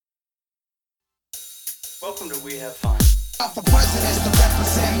Welcome to We Have Fun. For presidents to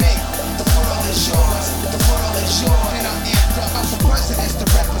represent me. The world is yours, the world is yours. And I'm amped up for presidents to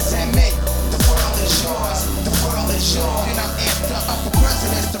represent me. The world is yours, the world is yours. And I'm amped up for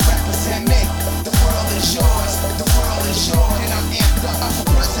presidents to represent me. The world is yours, the world is yours. And I'm amped up for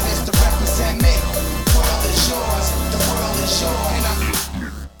presidents to represent me. The world is yours, the world is yours. And I'm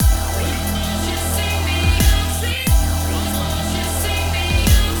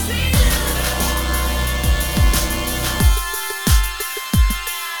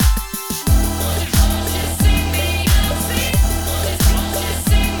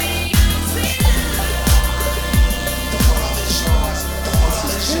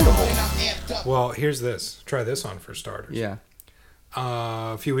Well, here's this. Try this on for starters. Yeah.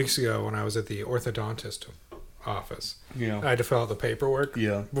 A few weeks ago when I was at the orthodontist office, Yeah. I had to fill out the paperwork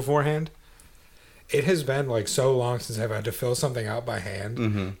Yeah. beforehand. It has been like so long since I've had to fill something out by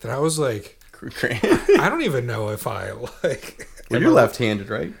hand that I was like, I don't even know if I like. Well, you're left-handed,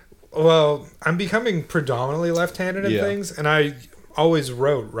 right? Well, I'm becoming predominantly left-handed in Yeah. things, and I always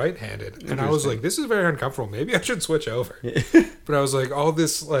wrote right-handed, and I was like, this is very uncomfortable. Maybe I should switch over. But I was like, all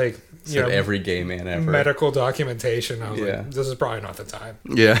this like, you Said know, every gay man ever. medical documentation. I was Yeah. like, this is probably not the time.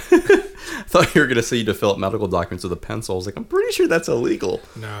 Yeah. I thought you were going to say you to fill out medical documents with a pencil. I was like, I'm pretty sure that's illegal.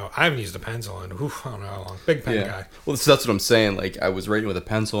 No, I haven't used a pencil in, I don't know how long. Big pen guy. Well, that's what I'm saying. Like, I was writing with a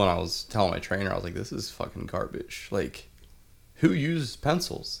pencil, and I was telling my trainer, I was like, this is fucking garbage. Like, who uses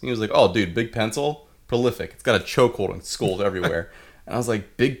pencils? He was like, oh, dude, big pencil, prolific. It's got a chokehold and skulls everywhere. And I was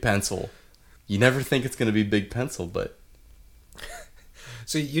like, big pencil. You never think it's going to be big pencil, but...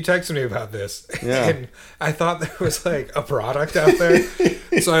 So you texted me about this, Yeah. and I thought there was like a product out there.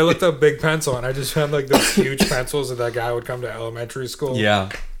 So I looked up Big Pencil, and I just found like those huge pencils that guy would come to elementary school. Yeah.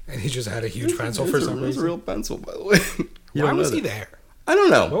 And he just had a huge pencil for some It's a reason. real pencil, by the way. You Why don't know was he that. there? I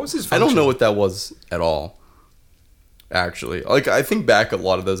don't know. What was his I don't know function? what that was at all. Actually, like I think back at a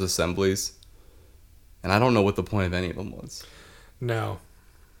lot of those assemblies, and I don't know what the point of any of them was. No.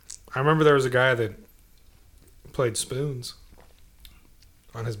 I remember there was a guy that played spoons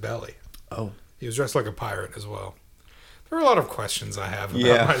on his belly. Oh, He was dressed like a pirate as well. There are a lot of questions I have about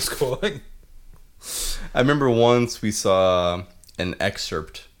Yeah. my schooling. I remember once we saw an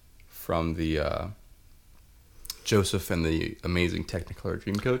excerpt from the Joseph and the Amazing Technicolor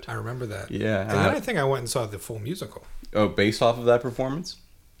Dreamcoat. I remember that. Yeah, And then I think I went and saw the full musical. Oh, based off of that performance.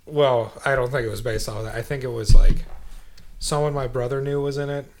 Well, I don't think it was based on that. I think it was like someone my brother knew was in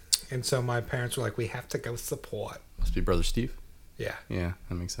it. And so my parents were like, we have to go support. Must be Brother Steve. Yeah. Yeah,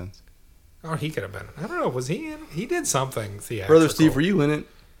 that makes sense. Or he could have been. I don't know. Was he in? He did something theatrical. Brother Steve, were you in it?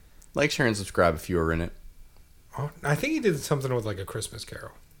 Like, share, and subscribe if you were in it. Oh, I think he did something with like a Christmas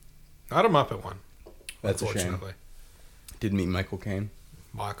Carol. Not a Muppet one. That's a shame. Unfortunately. Did meet Michael Caine.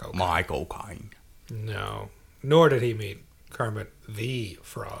 Michael. Michael Caine. No. Nor did he meet Kermit the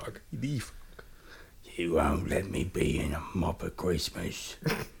Frog. You won't let me be in a Muppet Christmas.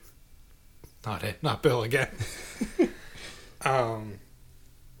 Not it. Not Bill again.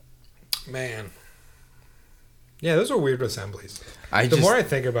 Man. Yeah, those are weird assemblies. The more I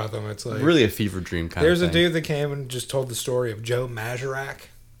think about them, it's like... really a fever dream kind There's of a thing. dude that came and just told the story of Joe Mazurak.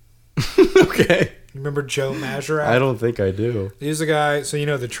 Okay. You remember Joe Mazurak? I don't think I do. He's the guy... So you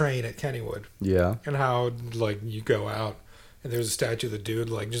know the train at Kennywood. Yeah. And how, like, you go out and there's a statue of the dude,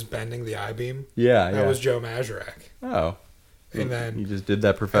 like, just bending the I-beam. Yeah, That was Joe Mazurak. Oh. And then... You just did that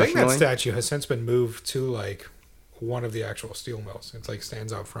I think professionally? that statue has since been moved to, like, one of the actual steel mills. It's, like,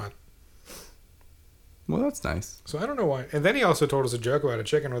 stands out front. Well, that's nice. So I don't know why. And then he also told us a joke about a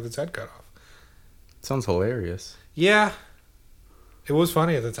chicken with its head cut off. Sounds hilarious. Yeah. It was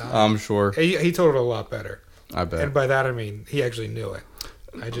funny at the time. I'm sure. He told it a lot better. I bet. And by that I mean he actually knew it.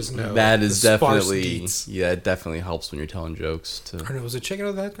 I just know That is the sparse definitely... deets. Yeah, it definitely helps when you're telling jokes. Or no, was it chicken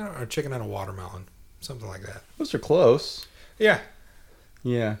with a head cut off or chicken and a watermelon? Something like that. Those are close. Yeah.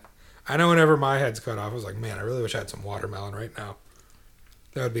 Yeah. I know whenever my head's cut off, I was like, man, I really wish I had some watermelon right now.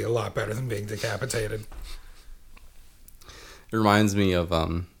 That would be a lot better than being decapitated. It reminds me of,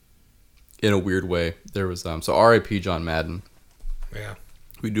 in a weird way, there was, so R.I.P. John Madden. Yeah.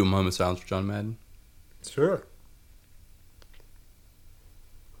 We do a moment of silence for John Madden. Sure.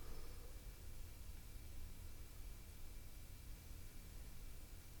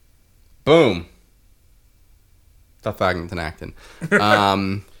 Boom. Tough acting than acting.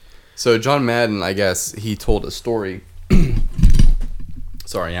 So John Madden, I guess, he told a story.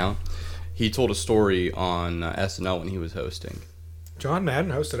 Sorry, Alan. He told a story on SNL when he was hosting. John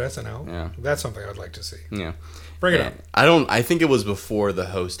Madden hosted SNL. Yeah. That's something I'd like to see. Yeah. Bring it Yeah. up. I think it was before the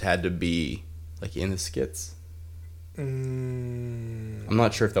host had to be like in the skits. I'm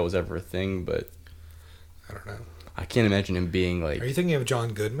not sure if that was ever a thing, but I don't know. I can't imagine him being like. Are you thinking of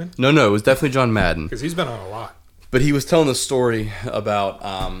John Goodman? No, it was definitely John Madden. Because he's been on a lot. But he was telling the story about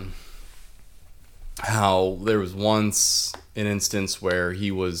how there was once an instance where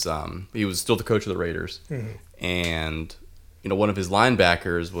he was still the coach of the Raiders, and one of his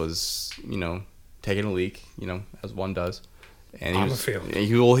linebackers was taking a leak, as one does, and on the field.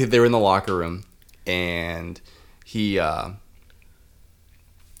 They were in the locker room, and he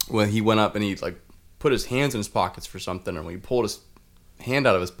when he went up and he like put his hands in his pockets for something, and when he pulled his hand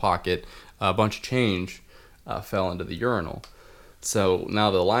out of his pocket, a bunch of change fell into the urinal. So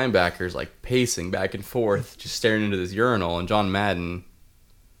now the linebacker's like pacing back and forth, just staring into this urinal, and John Madden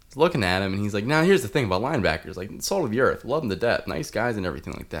is looking at him, and he's like, "Now here's the thing about linebackers, like salt of the earth, love them to death, nice guys and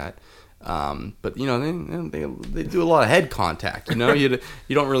everything like that. But they do a lot of head contact. You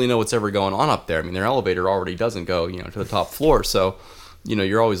don't really know what's ever going on up there. I mean, their elevator already doesn't go to the top floor, so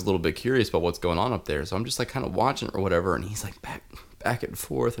you're always a little bit curious about what's going on up there. So I'm just like kind of watching it or whatever, and he's like back and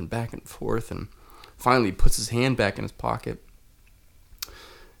forth, and finally puts his hand back in his pocket,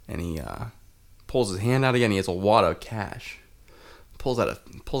 and he pulls his hand out again. He has a wad of cash. Pulls out a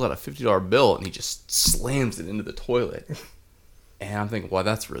 $50 bill, and he just slams it into the toilet. And I'm thinking, well,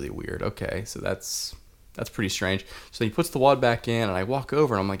 that's really weird. Okay, so that's pretty strange. So he puts the wad back in, and I walk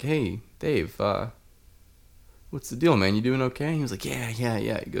over, and I'm like, "Hey, Dave, what's the deal, man? You doing okay?" He was like,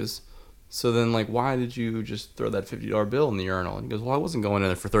 Yeah. He goes, "So then, like, why did you just throw that $50 bill in the urinal?" And he goes, "Well, I wasn't going in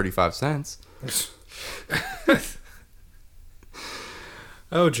there for 35 cents."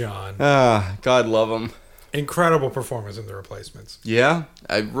 Oh, John. God love him. Incredible performance in The Replacements. Yeah,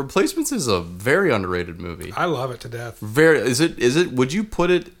 Replacements is a very underrated movie. I love it to death. Is it? Would you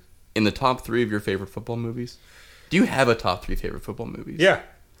put it in the top 3 of your favorite football movies? Do you have a top 3 favorite football movies? Yeah,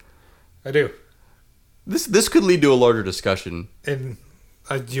 I do. This could lead to a larger discussion. And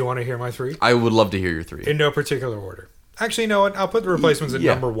do you want to hear my 3? I would love to hear your 3. In no particular order. Actually, you know what? I'll put The Replacements at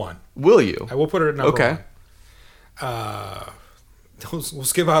number 1. Will you? I will put it at number 1. Okay. We'll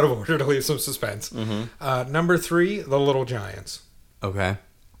skip out of order to leave some suspense. Mm-hmm. Number 3, The Little Giants. Okay.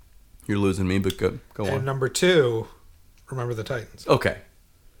 You're losing me, but go on. And number 2, Remember the Titans. Okay.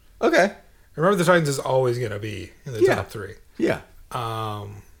 Remember the Titans is always going to be in the top 3. Yeah.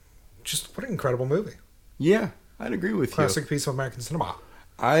 Just what an incredible movie. Yeah, I'd agree with Classic piece of American cinema.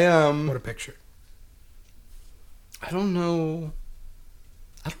 What a picture. I don't know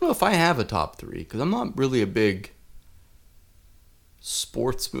if I have a top 3 because I'm not really a big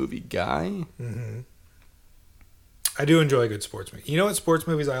sports movie guy. Mm-hmm. I do enjoy a good sports movie. You know what sports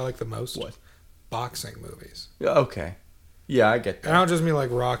movies I like the most? What? Boxing movies. Yeah, okay. Yeah, I get that. And I don't just mean like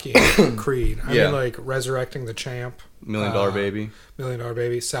Rocky and Creed. I mean like Resurrecting the Champ. $1 Million Baby. $1 Million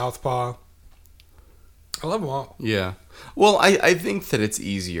Baby. Southpaw. I love them all. Yeah. Well, I think that it's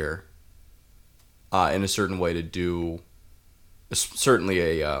easier in a certain way to do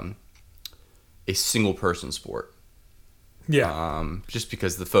certainly a single person sport. Yeah. Just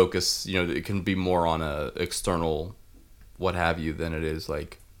because the focus, it can be more on a external what have you than it is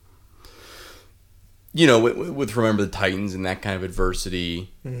like, with Remember the Titans and that kind of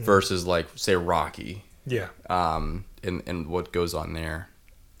adversity versus like say Rocky. Yeah. And what goes on there.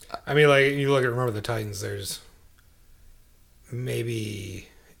 I mean, like you look at Remember the Titans, there's maybe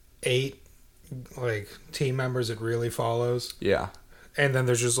 8 like team members it really follows. Yeah. And then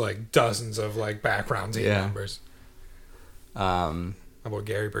there's just like dozens of like background team members. How about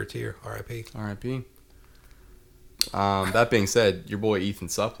Gary Bertier, R.I.P. R.I.P. That being said, your boy Ethan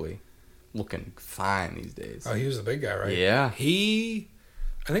Suplee looking fine these days. Oh, he was the big guy, right? Yeah. I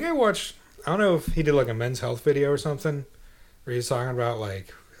think I watched, I don't know if he did like a Men's Health video or something where he's talking about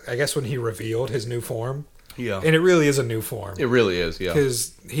like, I guess when he revealed his new form. Yeah. And it really is a new form. It really is, yeah.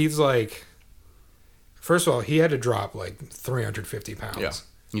 Because he's like, first of all, he had to drop like 350 pounds. Yeah.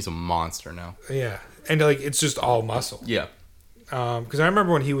 He's a monster now. Yeah. And like, it's just all muscle. Yeah. Because I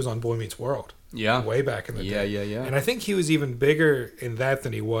remember when he was on Boy Meets World. Yeah. Way back in the day. Yeah. And I think he was even bigger in that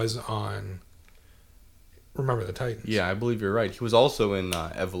than he was on Remember the Titans. Yeah, I believe you're right. He was also in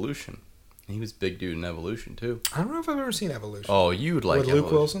Evolution. He was a big dude in Evolution, too. I don't know if I've ever seen Evolution. Oh, you would like With Evolution.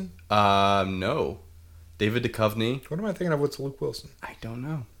 Luke Wilson? No. David Duchovny. What am I thinking of? What's Luke Wilson? I don't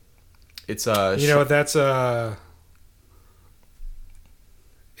know. It's that's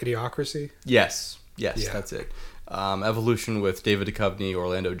Idiocracy? Yes, Yeah. that's it. Evolution with David Duchovny,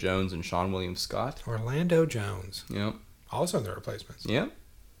 Orlando Jones, and Sean William Scott. Orlando Jones. Yep. Also in The Replacements. Yep.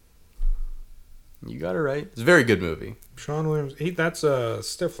 You got it right. It's a very good movie. Sean Williams. That's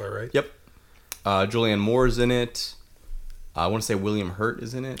Stifler, right? Yep. Julianne Moore's in it. I want to say William Hurt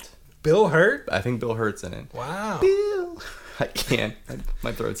is in it. Bill Hurt? I think Bill Hurt's in it. Wow. Bill. I can't.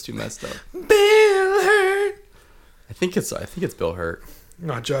 My throat's too messed up. Bill Hurt. I think it's Bill Hurt.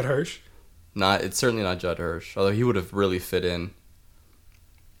 Not Judd Hirsch. It's certainly not Judd Hirsch, although he would have really fit in.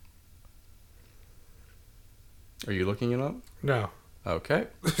 Are you looking it up? No. Okay.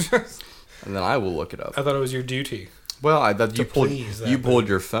 And then I will look it up. I thought it was your duty. Well, I thought To please that you pulled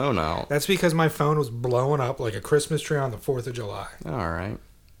your phone out. That's because my phone was blowing up like a Christmas tree on the 4th of July. All right.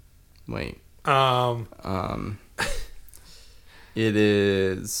 Wait. Um, It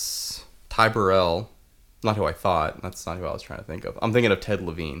is Ty Burrell. Not who I thought. That's not who I was trying to think of. I'm thinking of Ted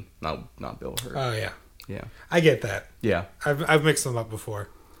Levine, not Bill Hurt. oh yeah, Yeah. I get that. Yeah. I've mixed them up before.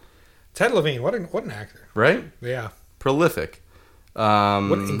 Ted Levine, what an actor. Right? Yeah. Prolific. What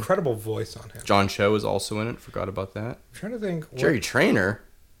an incredible voice on him. John Cho is also in it. Forgot about that. I'm trying to think. Jerry Trainer.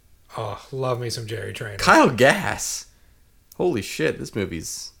 Oh, love me some Jerry Trainer. Kyle Gass. Holy shit, this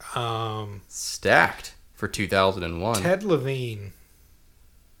movie's stacked for 2001. Ted Levine.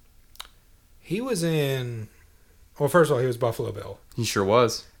 He was in. Well, first of all, he was Buffalo Bill. He sure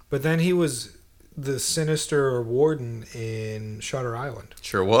was. But then he was the sinister warden in Shutter Island,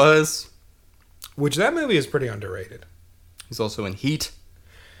 Sure was. which that movie is pretty underrated. He's also in Heat.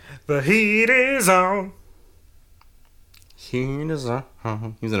 The heat is on. He's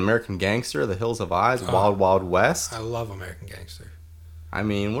an American Gangster, The Hills Have Eyes, Oh. Wild Wild West. I love American Gangster. I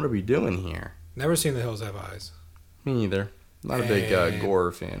mean, what are we doing here? Never seen The Hills Have Eyes. Me neither. Not a big And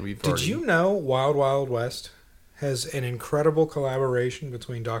gore fan. Did you know Wild Wild West has an incredible collaboration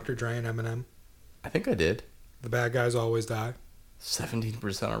between Dr. Dre and Eminem? I think I did. The Bad Guys Always Die.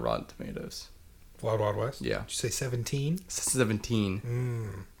 17% on Rotten Tomatoes. Wild Wild West? Yeah. Did you say 17?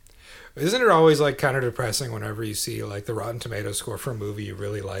 17. Isn't it always like kind of depressing whenever you see like the Rotten Tomatoes score for a movie you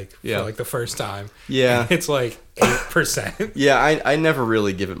really like Yeah. for like the first time? Yeah. It's like 8%. Yeah, I never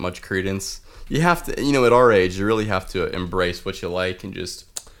really give it much credence. You have to, at our age, you really have to embrace what you like and just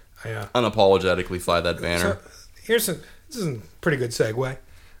Yeah. unapologetically fly that banner. So this is a pretty good segue.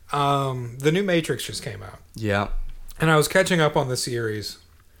 The new Matrix just came out. Yeah. And I was catching up on the series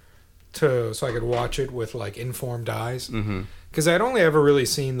so I could watch it with like informed eyes. Mm-hmm. Because I'd only ever really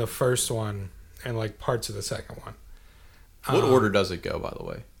seen the first one and like parts of the second one. What order does it go, by the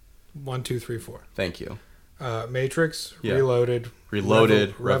way? 1, 2, 3, 4. Thank you. Matrix, Yeah. Reloaded,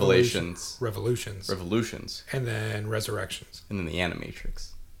 Revelations, Revolutions, and then Resurrections. and then the Animatrix.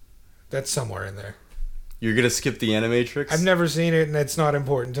 That's somewhere in there. You're gonna skip the Animatrix? I've never seen it, and it's not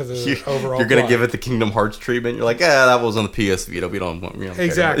important to the overall. You're gonna plot. give it the Kingdom Hearts treatment. You're like, that was on the PS Vita. We don't care.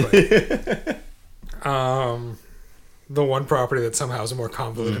 Exactly. The one property that somehow has a more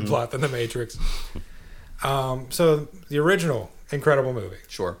convoluted plot than the Matrix. So the original, incredible movie,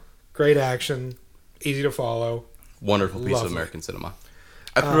 Sure. great action, easy to follow. Wonderful piece of Lovely. American cinema.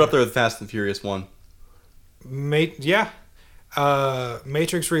 I put it up there with Fast and Furious 1.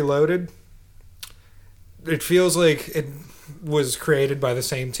 Matrix Reloaded. It feels like it was created by the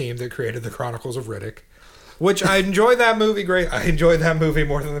same team that created the Chronicles of Riddick, which I enjoyed that movie great. I enjoyed that movie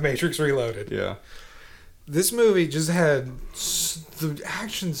more than the Matrix Reloaded. Yeah. This movie just had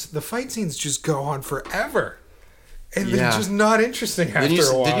the fight scenes just go on forever. And they're Yeah. just not interesting after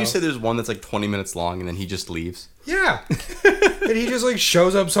a while. Did you say there's one that's like 20 minutes long and then he just leaves? Yeah. And he just like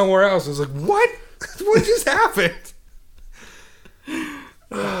shows up somewhere else. It's like, what? What just happened?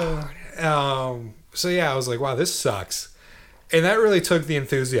 So yeah, I was like, wow, this sucks. And that really took the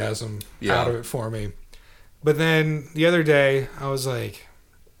enthusiasm out of it for me. But then the other day, I was like,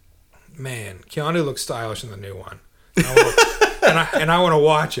 man, Keanu looks stylish in the new one. And I want to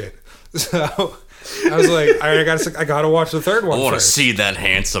watch it. So I was like, I gotta watch the third one I want to first. see that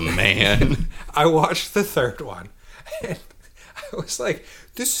handsome man. I watched the third one. And I was like,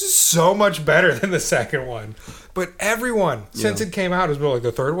 this is so much better than the second one. But everyone, since it came out, has been like,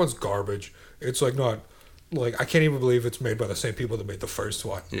 the third one's garbage. It's like not, like, I can't even believe it's made by the same people that made the first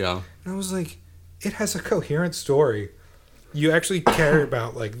one. Yeah. And I was like, it has a coherent story. You actually care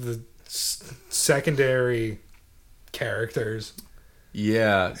about, like, the secondary characters.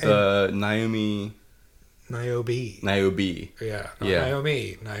 Yeah. The Niobe. Yeah. Not Yeah.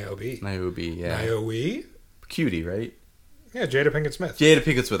 Niobe. Niobe, yeah. Niobe? Cutie, right? Yeah, Jada Pinkett Smith. Jada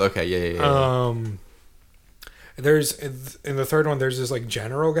Pinkett Smith. Okay, yeah. There's in the third one. There's this like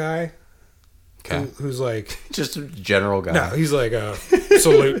general guy, who's like just a general guy. no, he's like a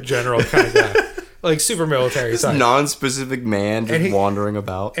salute general kind of guy, like super military This type. non-specific man just wandering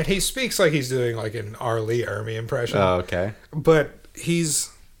about. And he speaks like he's doing like an R. Lee Ermey impression. Oh, okay. But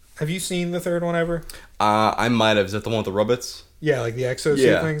have you seen the third one ever? I might have. Is that the one with the robots? Yeah, like the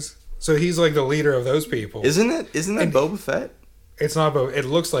exosuit things. So he's like the leader of those people. Isn't that Boba Fett? It's not Boba. It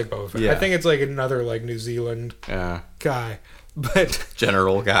looks like Boba Fett. Yeah. I think it's like another like New Zealand guy. But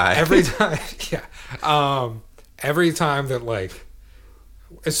General guy. every time, every time that like,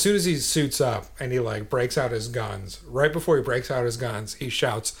 as soon as he suits up and he like breaks out his guns, right before he breaks out his guns, he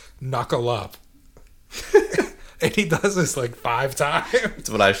shouts, "Knuckle up." And he does this like 5 times. It's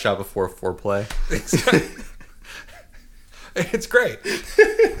what I shot before foreplay. It's great.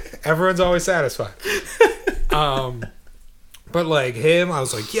 Everyone's always satisfied. But like him, I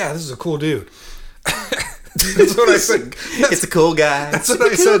was like, yeah, this is a cool dude. That's what I said. It's a cool guy. That's what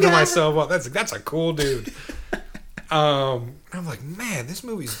I said to myself. Well, that's a cool dude. I'm like, man, this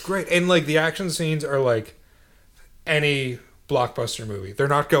movie's great. And like the action scenes are like any blockbuster movie. They're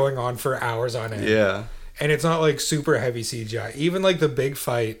not going on for hours on end. Yeah. And it's not like super heavy CGI. Even like the big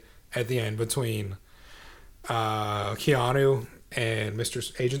fight at the end between Keanu and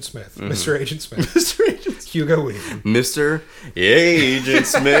Mr. Agent Smith. Mm-hmm. Mr. Agent Smith. Mr. Agent Smith. Hugo Weaving. Mr. Agent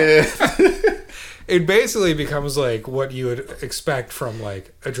Smith. It basically becomes like what you would expect from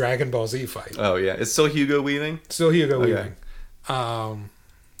like a Dragon Ball Z fight. Oh, yeah. It's still Hugo Weaving? Still Hugo Okay. Weaving.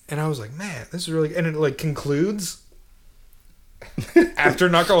 And I was like, man, this is really... And it like concludes after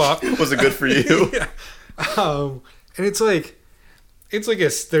Knuckle Up. Was it good for you? Yeah. And it's like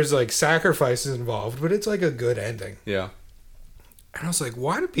there's like sacrifices involved, but it's like a good ending. Yeah. And I was like,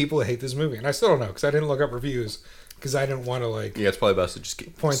 why do people hate this movie? And I still don't know because I didn't look up reviews because I didn't want to like. Yeah, it's probably best to just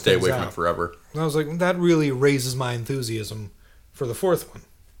Point stay things away from out. it forever. And I was like, that really raises my enthusiasm for the 4th one.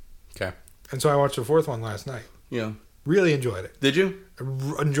 Okay. And so I watched the 4th one last night. Yeah. Really enjoyed it. Did you?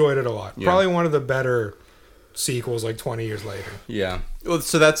 Enjoyed it a lot. Yeah. Probably one of the better sequels like 20 years later. Yeah. Well,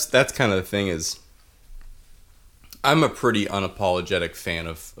 so that's kind of the thing is, I'm a pretty unapologetic fan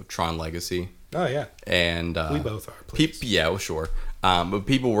of Tron Legacy. Oh yeah, And we both are. Please. yeah, well, sure. But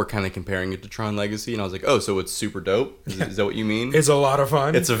people were kind of comparing it to Tron Legacy, and I was like, oh, so it's super dope? Is that what you mean? It's a lot of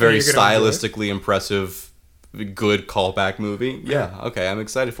fun. It's a very You're gonna enjoy it. stylistically impressive, good callback movie. Yeah, okay, I'm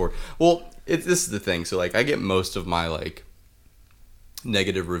excited for it. Well, this is the thing. So, like, I get most of my, like,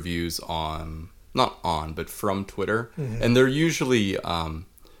 negative reviews but from Twitter. Mm-hmm. And they're usually,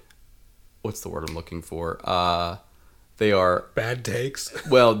 what's the word I'm looking for? They are, Bad takes.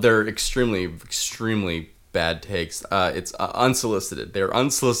 well, they're extremely, extremely bad takes. It's unsolicited. They're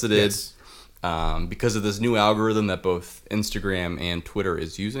unsolicited. Yes. Because of this new algorithm that both Instagram and Twitter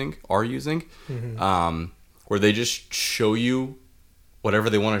are using, where they just show you whatever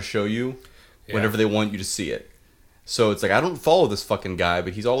they want to show you, whenever they want you to see it. So it's like, I don't follow this fucking guy,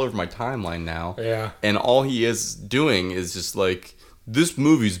 but he's all over my timeline now. Yeah. And all he is doing is just like, this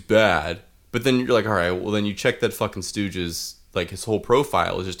movie's bad. But then you're like, all right, well then you check that fucking Stooge's, like his whole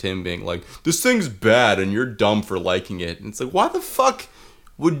profile is just him being like, this thing's bad and you're dumb for liking it. And it's like, why the fuck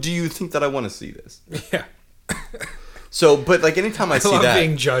do you think that I want to see this? Yeah. So, but like anytime I see love that,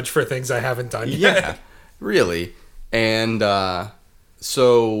 being judged for things I haven't done yet. yeah, really. And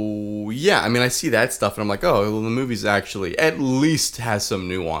so yeah, I mean, I see that stuff and I'm like, oh, well, the movie's actually at least has some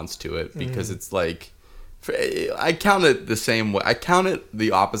nuance to it because it's like, I count it the same way. I count it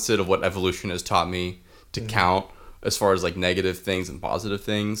the opposite of what evolution has taught me to count as far as like negative things and positive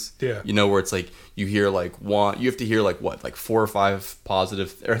things. Yeah. You know, where it's like you hear like you have to hear like what, like 4 or 5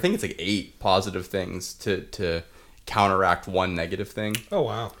 positive, or I think it's like 8 positive things to counteract one negative thing. Oh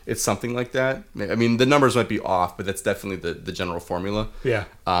wow. It's something like that. I mean, the numbers might be off, but that's definitely the general formula. Yeah.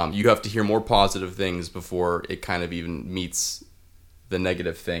 You have to hear more positive things before it kind of even meets the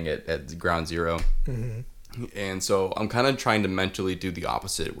negative thing at ground zero. Mm-hmm. And so I'm kind of trying to mentally do the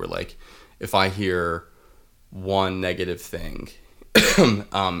opposite, where like if I hear one negative thing,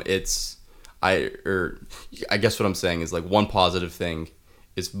 I guess what I'm saying is like one positive thing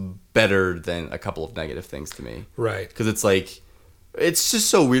is better than a couple of negative things to me. Right. Because it's like, it's just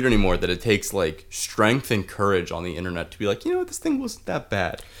so weird anymore that it takes like strength and courage on the internet to be like, you know what, this thing wasn't that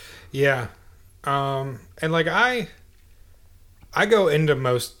bad. Yeah. And like I go into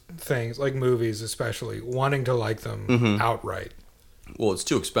most things, like movies especially, wanting to like them outright. Well, it's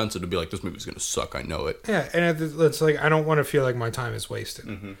too expensive to be like, this movie's gonna suck, I know it. Yeah, and it's like I don't want to feel like my time is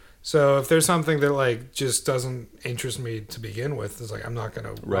wasted. So if there's something that like just doesn't interest me to begin with, it's like I'm not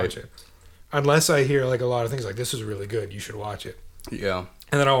gonna watch it unless I hear like a lot of things like this is really good, you should watch it. Yeah.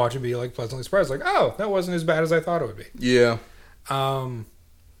 And then I'll watch it and be like pleasantly surprised, like oh, that wasn't as bad as I thought it would be. Yeah. And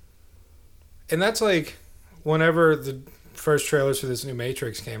that's like whenever the first trailers for this new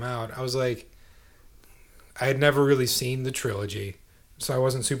Matrix came out, I was like, I had never really seen the trilogy, so I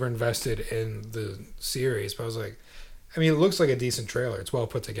wasn't super invested in the series, but I was like, I mean, it looks like a decent trailer. It's well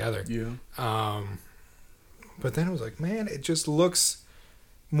put together. Yeah. But then I was like, man, it just looks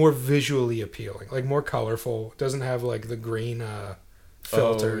more visually appealing, like more colorful. It doesn't have like the green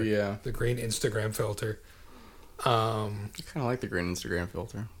filter. Oh, yeah. The green Instagram filter. I kind of like the green Instagram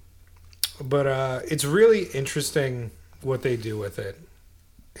filter. But it's really interesting what they do with it,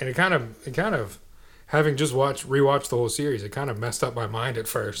 and it kind of, having just rewatched the whole series, it kind of messed up my mind at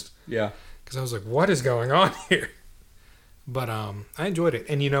first Yeah. because I was like, "What is going on here?" But I enjoyed it,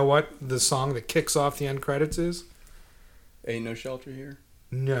 and you know what? The song that kicks off the end credits is Ain't No Shelter Here.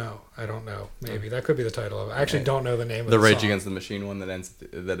 no, I don't know. Maybe that could be the title of it. I actually don't know the name of The the Rage song. Against the Machine one that ends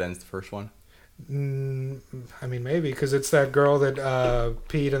the first one. I mean, maybe because it's that girl that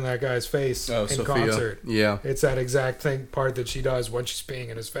peed in that guy's face in Sophia. concert. Yeah. It's that exact part that she does when she's peeing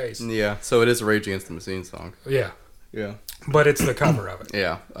in his face. Yeah. So it is a Rage Against the Machine song. Yeah, Yeah. but it's the cover of it.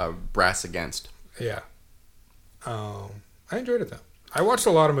 Yeah. Brass Against. Yeah. I enjoyed it though. I watched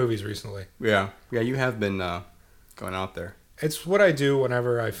a lot of movies recently. Yeah. Yeah. You have been going out there. It's what I do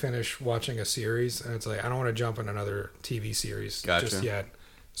whenever I finish watching a series, and it's like I don't want to jump in another TV series just Gotcha. yet.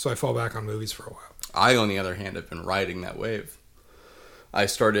 So I fall back on movies for a while. I, on the other hand, have been riding that wave. I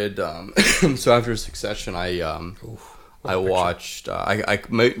started so after Succession, I watched. I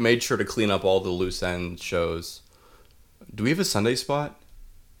made sure to clean up all the loose end shows. Do we have a Sunday spot?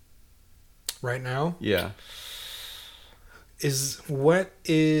 Right now, Yeah. what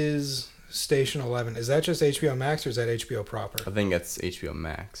is Station 11? Is that just HBO Max or is that HBO proper? I think that's HBO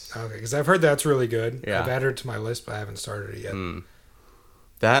Max. Okay, because I've heard that's really good. Yeah. I've added it to my list, but I haven't started it yet.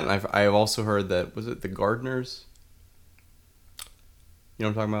 That, and I've also heard that, was it The Gardeners? You know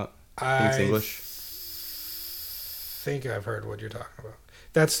what I'm talking about? I think it's English. Think I've heard what you're talking about.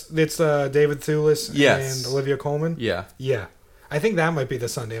 It's David Thewlis Yes. and Olivia Colman. Yeah. Yeah, I think that might be the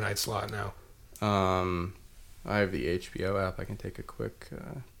Sunday night slot now. I have the HBO app. I can take a quick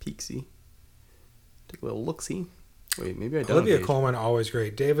peek-see. Take a little look-see. Wait, maybe I don't. Olivia have the Colman, always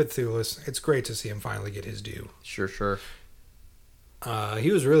great. David Thewlis, it's great to see him finally get his due. Sure.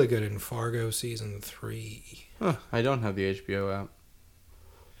 He was really good in Fargo season 3. Huh, I don't have the HBO app.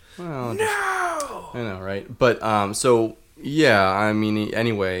 Well, No. I know, right? But so yeah, I mean,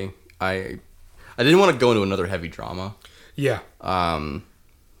 anyway, I didn't want to go into another heavy drama. Yeah.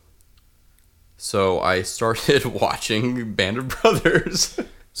 So I started watching Band of Brothers.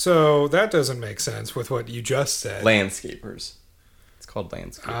 So that doesn't make sense with what you just said. Landscapers. It's called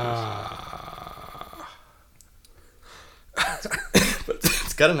Landscapers. But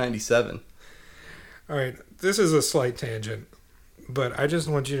it's got a 97. All right, this is a slight tangent, but I just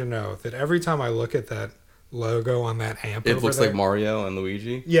want you to know that every time I look at that logo on that amp, It over looks there, like Mario and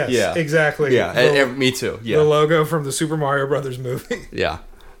Luigi. Yes, Yeah. exactly. Yeah. The, Me too. the Yeah. logo from the Super Mario Brothers movie, Yeah.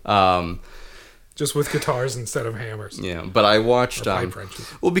 just with guitars instead of hammers. Yeah. But I watched. Or pipe wrenches.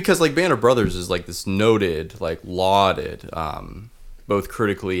 Well, because like Band of Brothers is like this noted, like lauded, both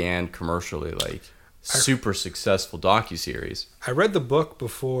critically and commercially, like super successful docuseries. I read the book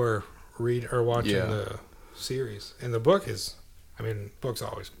before watching Yeah. the series, and the book is, I mean, book's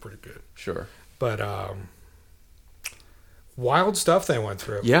always pretty good, Sure. but wild stuff they went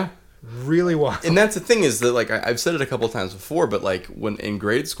through. Yeah. Really wild. And that's the thing is that like I've said it a couple of times before, but like when in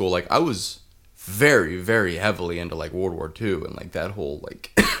grade school, like I was very, very heavily into like World War II and like that whole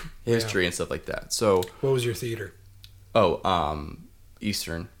like history and stuff like that. So What was your theater?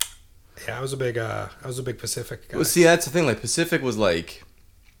 Eastern. Yeah, I was a big Pacific guy. Well, see, that's the thing. Like Pacific was like,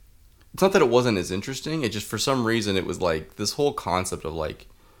 it's not that it wasn't as interesting. It just for some reason it was like this whole concept of like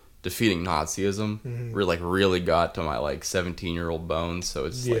defeating Nazism really got to my like 17-year-old bones. So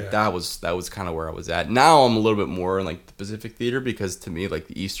it's like that was kind of where I was at. Now I'm a little bit more in like the Pacific theater because to me like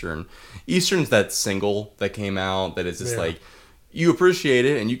the Eastern's that single that came out that is just like you appreciate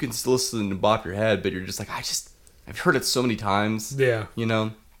it and you can still listen to bop your head, but you're just like I've heard it so many times. Yeah. You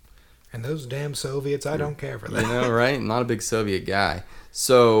know. And those damn Soviets, I don't care for that. You know, right? I'm not a big Soviet guy.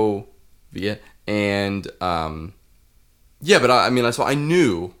 So, yeah. And, yeah, but I mean, so I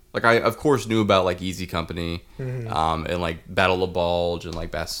knew, like, I, of course, knew about, like, Easy Company, and, like, Battle of Bulge and,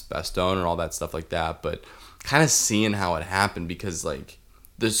 like, Bastogne and all that stuff like that. But kind of seeing how it happened because, like,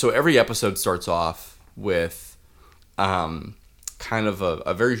 so every episode starts off with kind of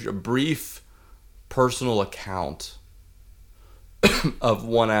a very brief personal account of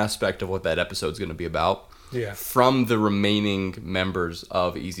one aspect of what that episode's going to be about from the remaining members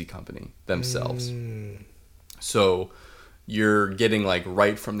of Easy Company themselves. So you're getting like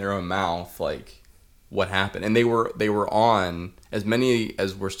right from their own mouth like what happened, and they were on, as many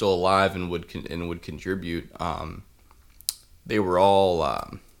as were still alive and would contribute. They were all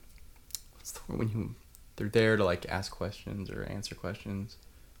what's the word when they're there to like ask questions or answer questions.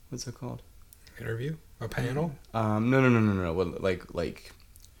 What's it called? Interview? A panel? No. Like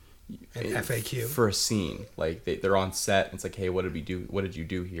An FAQ? for a scene. Like they're on set. And it's like, hey, what did we do? What did you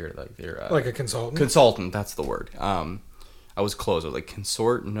do here? Like they're Like a consultant? Consultant. That's the word. I was close. I was like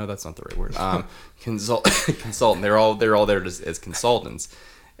consort. No, that's not the right word. Consultant. They're all there as consultants,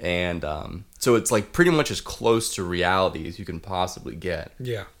 and so it's like pretty much as close to reality as you can possibly get.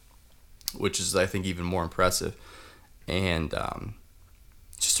 Yeah. Which is, I think, even more impressive, and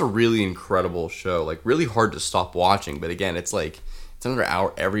just a really incredible show. Like really hard to stop watching, but again, it's like it's under an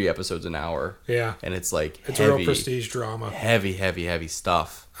hour. Every episode's an hour. Yeah. And it's like it's heavy, a real prestige drama. Heavy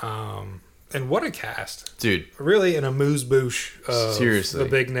stuff. And what a cast, dude! Really an amuse-bouche of Seriously, the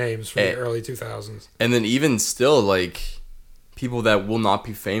big names from the early 2000s. And then even still, like people that will not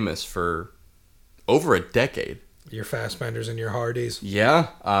be famous for over a decade. Your Fassbenders and your Hardys. Yeah.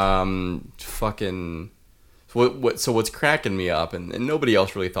 Fucking. So what's cracking me up, and nobody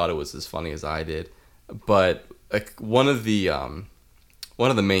else really thought it was as funny as I did, but like one of the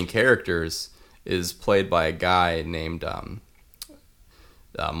main characters is played by a guy named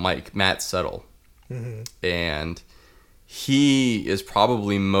Matt Settle, and he is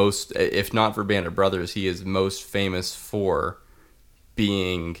probably most, if not for Band of Brothers, he is most famous for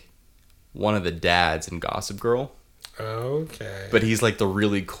being one of the dads in Gossip Girl. Okay. But he's like the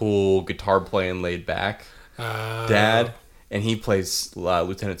really cool guitar playing, laid back dad, and he plays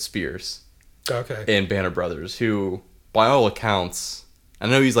Lieutenant Spears. Okay. In Band of Brothers, who, by all accounts, I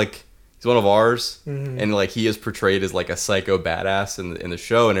know he's one of ours, and like he is portrayed as like a psycho badass in the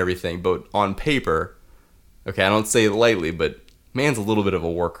show and everything. But on paper, okay, I don't say it lightly, but man's a little bit of a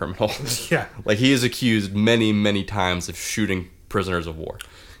war criminal. Yeah. Like he is accused many times of shooting prisoners of war.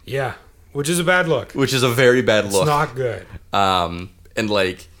 Yeah. Which is a bad look. Which is a very bad look. It's not good. And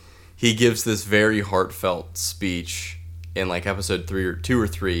like he gives this very heartfelt speech in like episode 2 or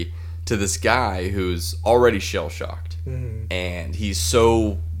 3 to this guy who's already shell-shocked. And he's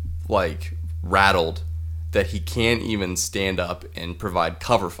so like rattled that he can't even stand up and provide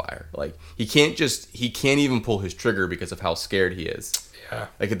cover fire. Like he can't even pull his trigger because of how scared he is. Yeah.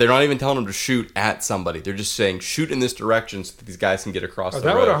 Like they're not even telling him to shoot at somebody. They're just saying shoot in this direction so that these guys can get across the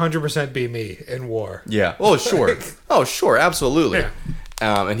road. That would 100% be me in war. Yeah. Oh, sure. Absolutely.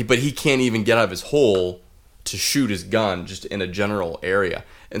 Yeah. But he can't even get out of his hole to shoot his gun just in a general area.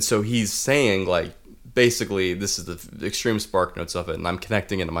 And so he's saying like, basically, this is the extreme spark notes of it, and I'm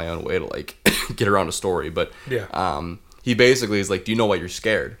connecting it in my own way to like get around a story. But yeah. He basically is like, do you know why you're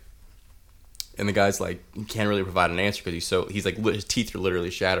scared? And the guy's like, he can't really provide an answer because he's like, his teeth are literally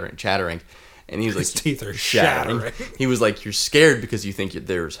chattering. And he's like, his teeth are shattering. He was like, you're scared because you think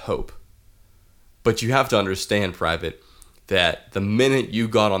there's hope. But you have to understand, Private, that the minute you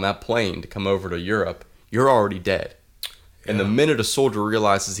got on that plane to come over to Europe, you're already dead. And the minute a soldier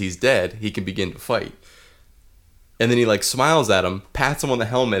realizes he's dead, he can begin to fight. And then he like smiles at him, pats him on the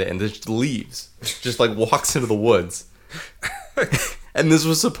helmet, and just leaves. Just like walks into the woods. And this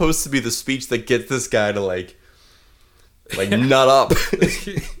was supposed to be the speech that gets this guy to like nut up.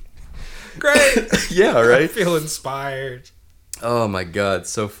 Great. Yeah, right? I feel inspired. Oh my god,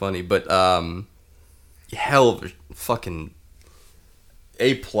 so funny. But hell of a fucking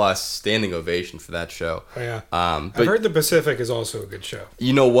A+ standing ovation for that show. Oh, yeah. But I've heard The Pacific is also a good show.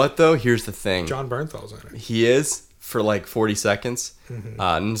 You know what though? Here's the thing. John Bernthal's in it. He is for like 40 seconds.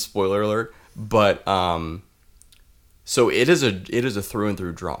 Spoiler alert. But so it is a through and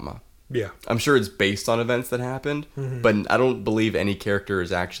through drama. Yeah. I'm sure it's based on events that happened, but I don't believe any character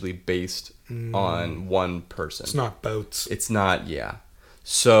is actually based on one person. It's not boats. It's not, yeah.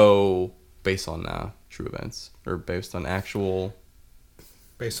 So based on true events or based on actual.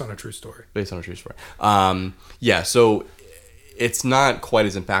 Based on a true story. Based on a true story. Yeah, so it's not quite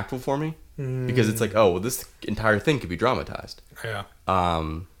as impactful for me because it's like, oh, well, this entire thing could be dramatized. Yeah.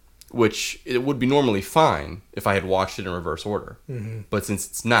 Which it would be normally fine if I had watched it in reverse order. But since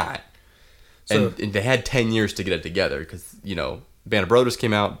it's not, and they had 10 years to get it together because, you know, Band of Brothers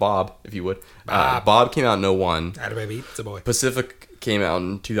came out, Bob, if you would. Bob came out in 01. Atta baby, it's a boy. Pacific came out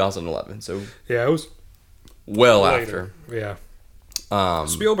in 2011, so yeah, it was well later. After. Yeah.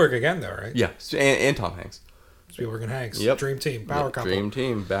 Spielberg again, though, right? Yeah, and Tom Hanks. Spielberg and Hanks. Yep. Dream team, power couple. Dream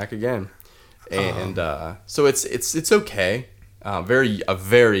team, back again. And so it's okay. A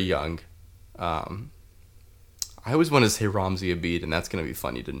very young. I always want to say Ramzi Abid, and that's gonna be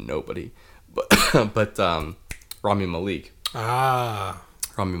funny to nobody, but Rami Malek.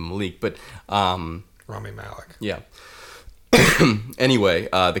 Rami Malek, but Rami Malek. Yeah. Anyway,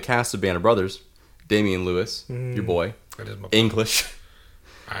 the cast of Band of Brothers: Damian Lewis, your boy, that is my boy. English.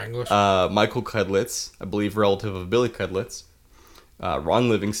 Michael Cudlitz, I believe relative of Billy Cudlitz. Ron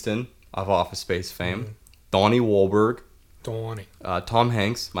Livingston of Office Space fame. Donnie Wahlberg. Tom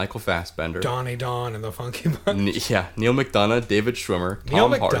Hanks, Michael Fassbender. Donnie Don and the Funky Bunch. Neil McDonough, David Schwimmer,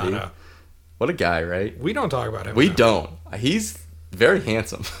 Tom Hardy. What a guy, right? We don't talk about him. We enough. don't. He's very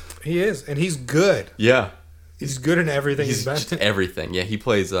handsome. He is, and he's good. Yeah. He's good in everything He's he's been just in. everything. Yeah, he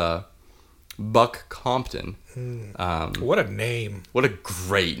plays Buck Compton. What a name. What a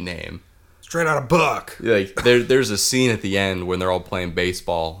great name. Straight out of Buck. Like there's a scene at the end when they're all playing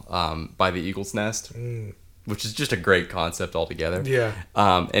baseball by the Eagle's Nest, which is just a great concept altogether. Yeah.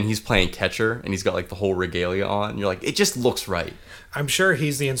 And he's playing catcher, and he's got like the whole regalia on. And you're like, it just looks right. I'm sure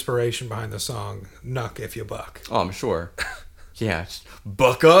he's the inspiration behind the song "Nuck If You Buck." Oh, I'm sure. Yeah, just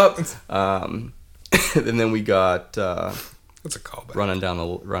buck up. And then we got That's a callback. running down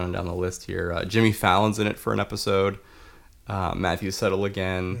the list here. Jimmy Fallon's in it for an episode. Matthew Settle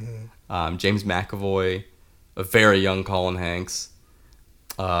again. James McAvoy, a very young Colin Hanks.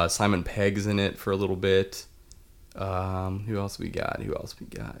 Simon Pegg's in it for a little bit. Who else we got?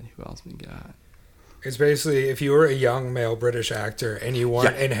 It's basically if you were a young male British actor and you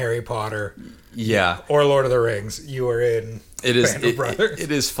weren't in Harry Potter Yeah. or Lord of the Rings, you were in It is Band of Brothers. it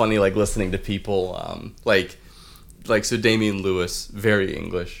is funny like listening to people like so Damian Lewis, very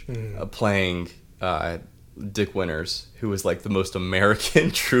English, playing Dick Winters, who was like the most American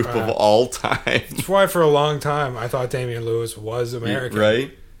troop of all time. That's why for a long time I thought Damian Lewis was American.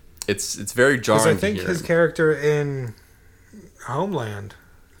 Right? It's very jarring. Because I think to hear. his character in Homeland,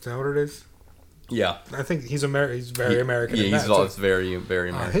 is that what it is? Yeah. I think he's very American. Yeah, in he's that, always too. very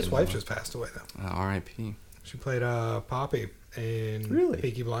American. His wife just passed away though. R.I.P. She played Poppy in Really?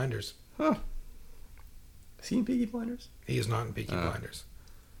 Peaky Blinders. Huh. Is he in Peaky Blinders? He is not in Peaky Blinders,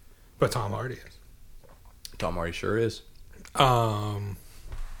 but Tom Hardy is. Tom Hardy sure is.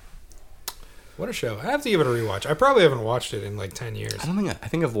 What a show! I have to give it a rewatch. I probably haven't watched it in like 10 years. I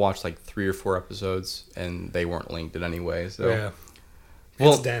think I've watched like 3 or 4 episodes and they weren't linked in any way. So Yeah,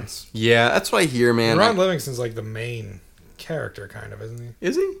 Well, it's dense. yeah, that's what I hear, man. Ron Livingston's like the main character, kind of, isn't he?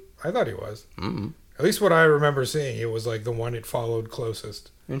 Is he? I thought he was. Mm-hmm. At least what I remember seeing, it was like the one it followed closest.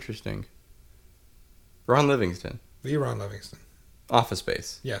 Interesting. Ron Livingston. The Ron Livingston. Office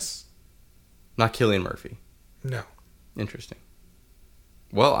Space. Yes. Not Cillian Murphy. No. Interesting.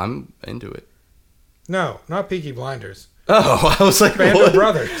 Well, I'm into it. No, not Peaky Blinders. Oh, I was like, Band what? of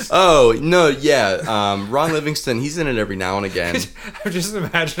Brothers. Oh, no, yeah. Ron Livingston, he's in it every now and again. I'm just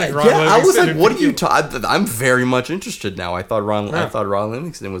imagining Ron Yeah, Livingston. I was like, in what are Peaky you talking? I'm very much interested now. I thought Ron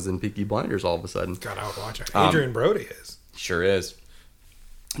Livingston was in Peaky Blinders all of a sudden. God, I would watch it. Adrian Brody is. Sure is.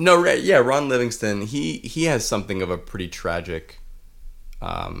 No, yeah, Ron Livingston, he has something of a pretty tragic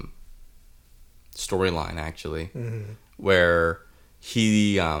storyline, actually, where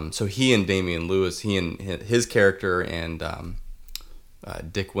he and Damian Lewis, he and his character and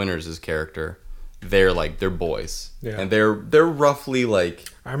Dick Winters' character, they're boys. Yeah. And they're roughly like,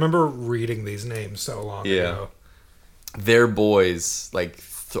 I remember reading these names so long ago. they're boys like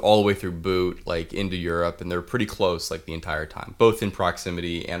all the way through Boot, like into Europe, and they're pretty close like the entire time, both in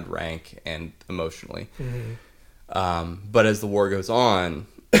proximity and rank and emotionally. But as the war goes on,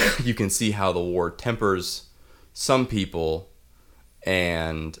 you can see how the war tempers some people,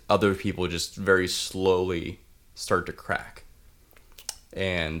 and other people just very slowly start to crack.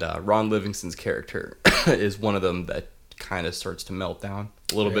 And Ron Livingston's character is one of them that kind of starts to melt down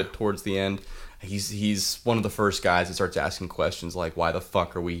a little bit towards the end. He's one of the first guys that starts asking questions like, why the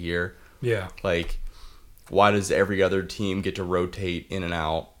fuck are we here? Yeah. Like, why does every other team get to rotate in and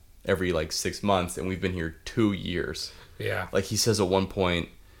out every like 6 months and we've been here 2 years? Yeah. Like he says at one point,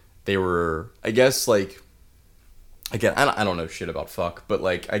 they were, I guess, like, again, I don't know shit about fuck, but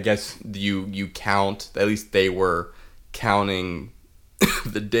like I guess you count, at least they were counting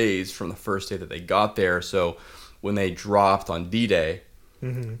the days from the first day that they got there. So when they dropped on D-Day,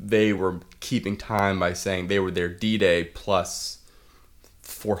 they were keeping time by saying they were there D-Day plus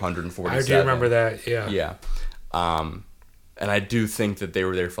 447. I do remember that, yeah. Yeah. And I do think that they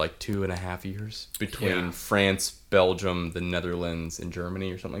were there for like 2.5 years between France, Belgium, the Netherlands, and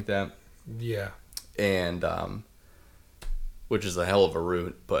Germany or something like that. Yeah. And, which is a hell of a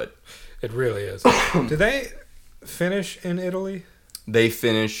route, but It really is. Did they finish in Italy? they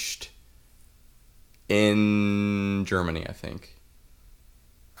finished in Germany, I think.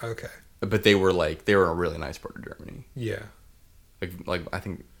 Okay. But they were in a really nice part of Germany. Yeah. Like I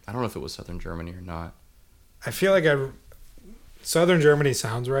don't know if it was southern Germany or not. I feel like Southern Germany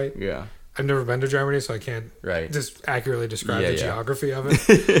sounds right. Yeah. I've never been to Germany, so I can't Right. accurately describe the geography of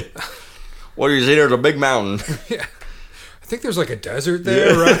it. What do you see? There's a big mountain. Yeah. I think there's like a desert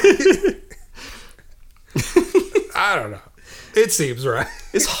there, right? I don't know. It seems right.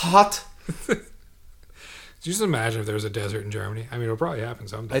 It's hot. Just imagine if there was a desert in Germany. I mean, it'll probably happen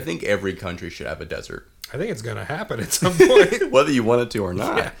someday. I think every country should have a desert. I think it's going to happen at some point. Whether you want it to or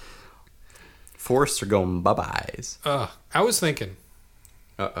not. Yeah. Forests are going bye-byes. I was thinking,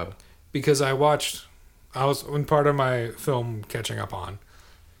 Uh-oh. because I was in part of my film catching up on,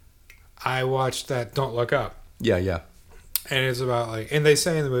 I watched that Don't Look Up. Yeah, yeah. And it's about like, and they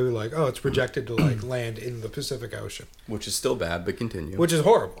say in the movie like, oh, it's projected to like land in the Pacific Ocean, Which is still bad, but continue. which is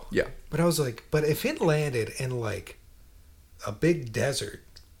horrible. Yeah. But I was like, but if it landed in like a big desert,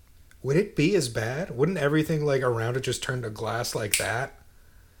 would it be as bad? Wouldn't everything like around it just turn to glass like that?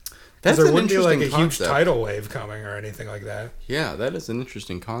 That's There an wouldn't be like a interesting huge concept. tidal wave coming or anything like that. Yeah, that is an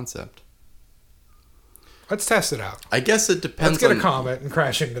interesting concept. Let's test it out. I guess it depends Let's get on... a comet and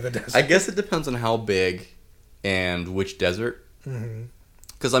crash into the desert. I guess it depends on how big and which desert.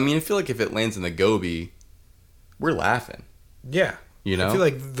 Because, I mean, I feel like if it lands in the Gobi, we're laughing. Yeah. You know? I feel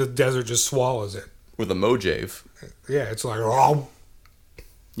like the desert just swallows it. With a Mojave. Yeah, it's like, oh,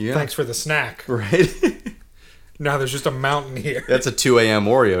 Yeah. thanks for the snack. Right? Now there's just a mountain here. That's a 2 a.m.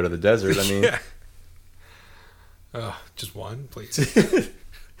 Oreo to the desert. I mean, Yeah. Just one, please.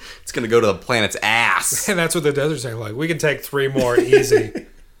 it's going to go to the planet's ass. And that's what the desert's saying. Like, we can take 3 more easy.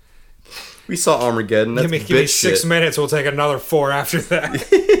 We saw Armageddon. That's give me bitch 6 shit. minutes. We'll take another 4 after that.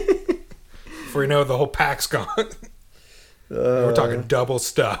 Before you know, the whole pack's gone. We're talking double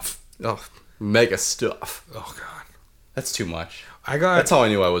stuff. Oh, mega stuff. Oh God, That's too much. I got That's how I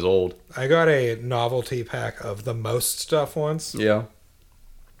knew I was old. a novelty pack of the most stuff once. Yeah.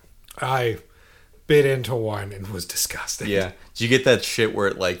 I bit into one and was disgusted. Yeah. Did you get that shit where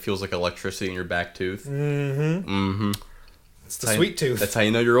it like feels like electricity in your back tooth? It's the sweet tooth. That's how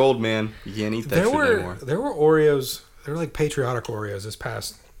you know you're old, man. You can't eat that there shit were anymore. there were Oreos. There were like patriotic Oreos this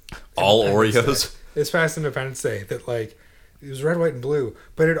past All Independence Oreos? Day. This past Independence Day that like it was red, white, and blue,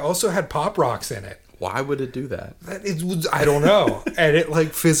 but it also had Pop Rocks in it. Why would it do that? It was, I don't know, and it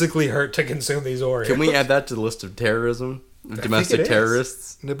like physically hurt to consume these Oreos. Can we add that to the list of terrorism? think Domestic it is.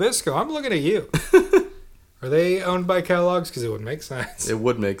 terrorists? Nabisco? I'm looking at you. Are they owned by Kellogg's? Because it would make sense. It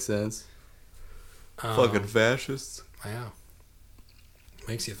would make sense. Fucking fascists. Wow.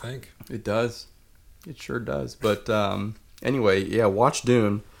 Makes you think. It does. It sure does. But anyway, yeah, watch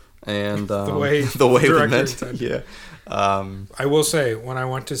Dune. And The way the way the it director meant. intended. Yeah. I will say, when I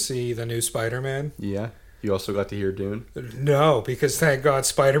went to see the new Spider-Man, Yeah. You also got to hear Dune. no, because thank God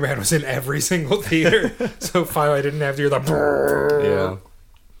Spider-Man was in every single theater. So finally I didn't have to hear the Yeah.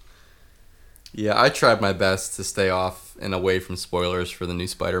 Yeah, I tried my best to stay off and away from spoilers for the new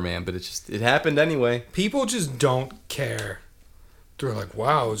Spider-Man, but it happened anyway. People just don't care. They're like,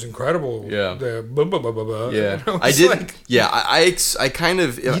 wow, it was incredible. Yeah. The blah, blah, blah, blah, blah. Yeah, And I was did. like, Yeah, I kind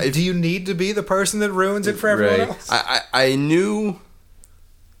of. do you need to be the person that ruins it for everyone else?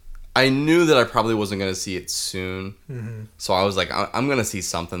 I knew that I probably wasn't going to see it soon. Mm-hmm. So I was like, I'm going to see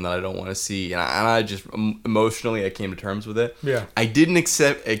something that I don't want to see. And I just, emotionally, I came to terms with it. Yeah. I didn't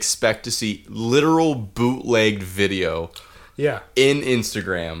expect to see literal bootlegged video Yeah. in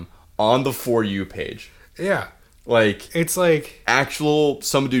Instagram on the For You page. Yeah. Like, It's like,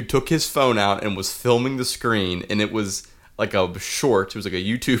 some dude took his phone out and was filming the screen, and it was like a short. It was like a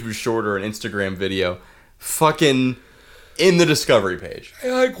YouTube short or an Instagram video. Fucking in the discovery page.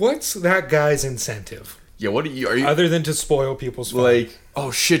 what's that guy's incentive? Yeah, what are you Other than to spoil people's fun. like,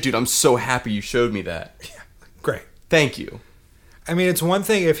 oh shit, dude, I'm so happy you showed me that. Great. Thank you. I mean, it's one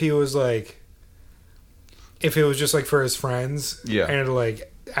thing if he was like, if it was just like for his friends. Yeah. And like,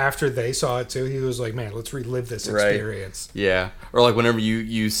 after they saw it too, he was like, man, let's relive this Right. experience. Yeah. Or like whenever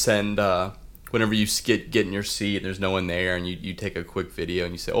you send, whenever you get in your seat and there's no one there and you take a quick video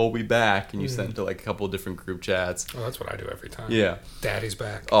and you say, oh, we back, and you send it to like a couple of different group chats. Oh, that's what I do every time. Yeah. Daddy's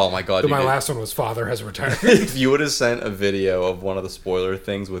back. Oh my god, But dude. my last one was Father Has Returned. If you would have sent a video of one of the spoiler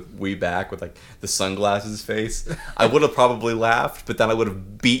things with "We Back" with like the sunglasses face, I would have probably laughed, but then I would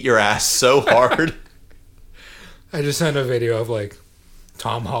have beat your ass so hard. I just sent a video of like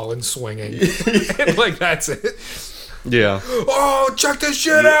Tom Holland swinging. And, like, that's it. Yeah, Oh, check this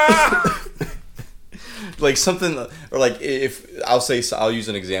shit out! like something, or like if I'll use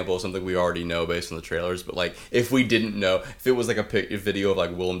an example of something we already know based on the trailers, but like if we didn't know, if it was like a video of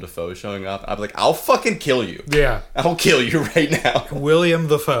like Willem Dafoe showing up, I'd be like, I'll fucking kill you. Yeah. I'll kill you right now. William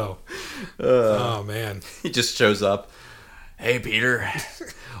the Foe. Oh, man. He just shows up. Hey, Peter,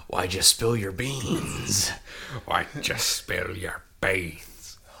 why'd you spill your beans? Why just spill your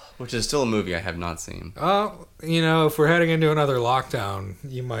beans? Which is still a movie I have not seen. Oh, if we're heading into another lockdown,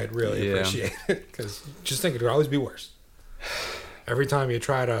 you might really Yeah. appreciate it. Because just think it could always be worse. Every time you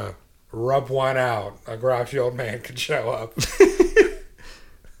try to rub one out, a grouchy old man could show up.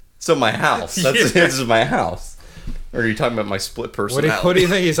 So my house. Yeah. This is my house. Or are you talking about my split personality? What do you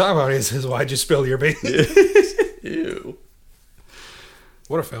think he's talking about? He says, why'd you spill your beans? Ew.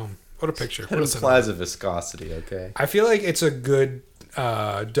 What a film. What a picture. It What is it? implies a viscosity, okay? I feel like it's a good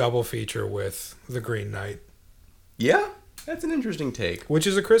double feature with The Green Knight, Yeah, that's an interesting take. which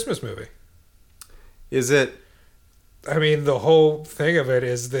is a Christmas movie. Is it? I mean, the whole thing of it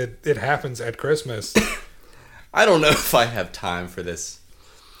is that it happens at Christmas. I don't know if I have time for this.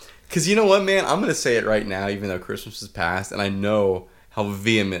 Because you know what, man? I'm going to say it right now, even though Christmas is past, and I know how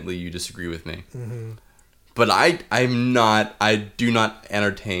vehemently you disagree with me. Mm-hmm. But I do not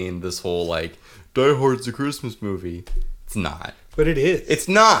entertain this whole, like, Die Hard's a Christmas movie. It's not. But it is. It's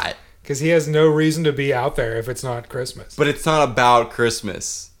not. Because he has no reason to be out there if it's not Christmas. But it's not about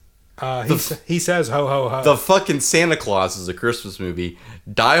Christmas. He says ho ho ho. The fucking Santa Claus is a Christmas movie.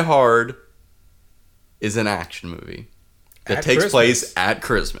 Die Hard is an action movie that At takes Christmas. place at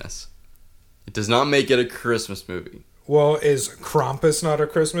Christmas. It does not make it a Christmas movie. Well, is Krampus not a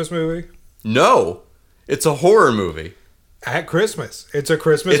Christmas movie? No, it's a horror movie. At Christmas. It's a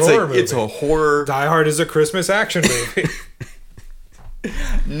Christmas horror movie. It's a horror. Die Hard is a Christmas action movie.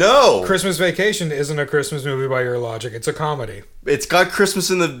 No, Christmas Vacation isn't a Christmas movie by your logic. It's a comedy. it's got Christmas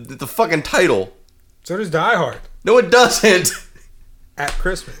in the fucking title. So does Die Hard. No, it doesn't. At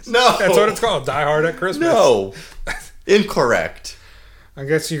Christmas. No. That's what it's called. Die Hard at Christmas. No, incorrect. I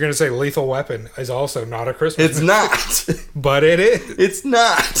guess you're going to say Lethal Weapon is also not a Christmas It's movie. not. But it is. It's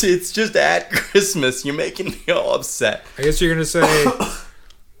not. It's just at Christmas. You're making me all upset. I guess you're going to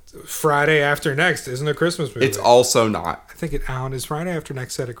say Friday After Next isn't a Christmas movie. It's also not. I think Alan, is Friday After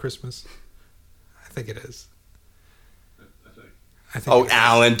Next set at Christmas? I think it is. I think Oh, it is.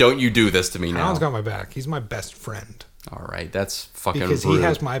 Alan, don't you do this to me now. Alan's got my back. He's my best friend. All right, that's fucking Because rude. he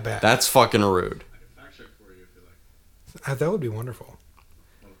has my back. That's fucking rude. That would be wonderful.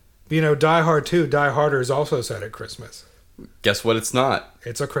 But, you know, Die Hard 2, Die Harder is also set at Christmas. Guess what? It's not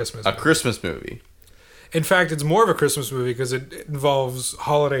It's a Christmas a movie. Christmas movie. In fact, it's more of a Christmas movie because it involves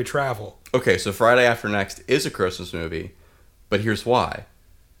holiday travel. Okay, so Friday After Next is a Christmas movie, but here's why.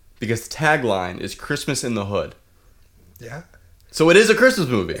 Because the tagline is Christmas in the Hood. Yeah. So it is a Christmas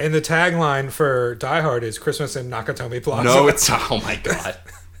movie. And the tagline for Die Hard is Christmas in Nakatomi Plaza. No, it's not. Oh my god.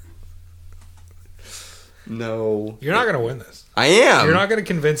 No. You're not going to win this. I am. You're not going to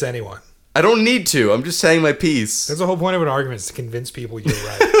convince anyone. I don't need to. I'm just saying my piece. That's the whole point of an argument, is to convince people you're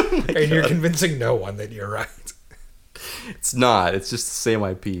right. And you're convincing no one that you're right. It's not. It's just to say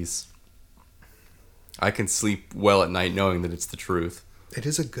my piece. I can sleep well at night knowing that it's the truth. It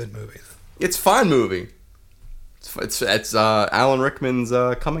is a good movie. It's a fine movie. It's Alan Rickman's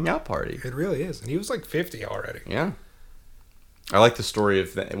coming out party. It really is. And he was like 50 already. Yeah. I like the story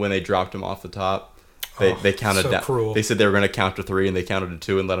of when they dropped him off the top. They counted so down. cruel. They said they were going to count to 3, and they counted to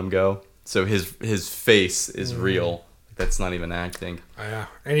 2 and let him go. So his face is real. That's not even acting. Yeah.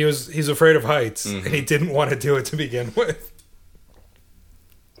 And he's afraid of heights. And he didn't want to do it to begin with.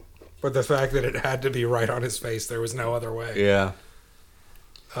 But the fact that it had to be right on his face, there was no other way. Yeah.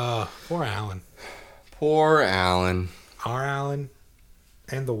 Poor Alan. Poor Alan. Our Alan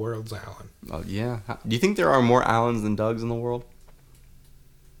and the world's Alan. Oh yeah. Do you think there are more Allens than Dougs in the world?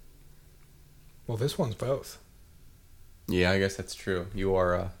 Well, this one's both. Yeah, I guess that's true. You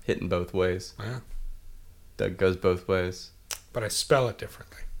are hitting both ways. Yeah. Doug goes both ways. But I spell it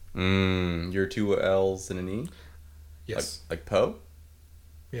differently. You're 2 L's and an E? Yes. Like Poe?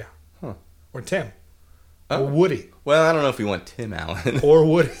 Yeah. Huh. Or Tim. Oh. Or Woody. Well, I don't know if we want Tim Allen. Or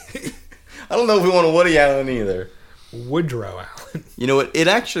Woody. I don't know if we want a Woody Allen either. Woodrow Allen. You know what? It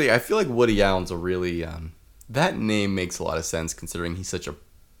actually, I feel like Woody Allen's a really, that name makes a lot of sense considering he's such a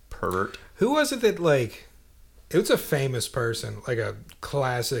pervert. Who was it that, like, it was a famous person, like a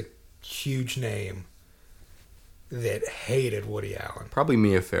classic, huge name, that hated Woody Allen? Probably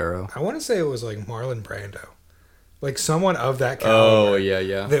Mia Farrow. I want to say it was, like, Marlon Brando. Like, someone of that caliber. Oh,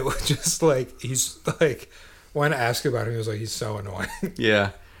 yeah. That was just, like, he's, like, when asked about him, he was like, he's so annoying. Yeah,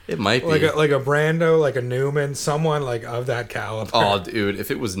 it might be. like a Brando, like a Newman, someone, like, of that caliber. Oh, dude,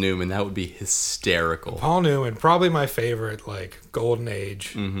 if it was Newman, that would be hysterical. Paul Newman, probably my favorite, like, golden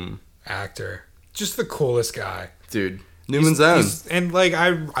age Mm-hmm. actor. Just the coolest guy. Dude, Newman's own. And like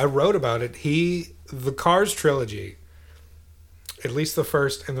I wrote about it, the Cars trilogy, at least the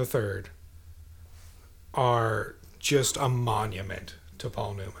first and the third, are just a monument to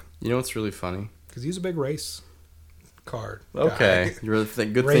Paul Newman. You know what's really funny? Because he's a big race car guy. Okay, you really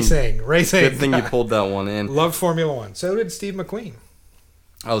think good Racing. Good thing you guy. pulled that one in. Loved Formula One. So did Steve McQueen.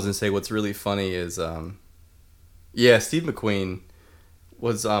 I was gonna say what's really funny is, Steve McQueen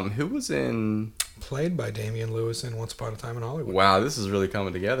was who was in? Played by Damian Lewis in Once Upon a Time in Hollywood. Wow, this is really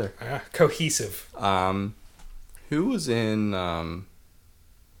coming together. Cohesive. Who was in?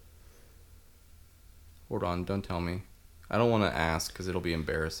 Hold on, don't tell me. I don't want to ask because it'll be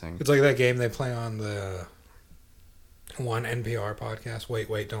embarrassing. It's like that game they play on the one NPR podcast.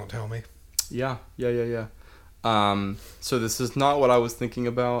 Wait, don't tell me. Yeah. So this is not what I was thinking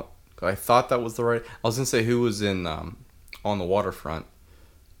about. I thought that was the right. I was gonna say who was in On the Waterfront,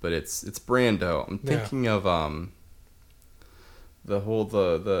 but it's Brando. I'm thinking of the whole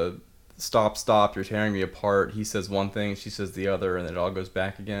the stop, you're tearing me apart. He says one thing, she says the other, and then it all goes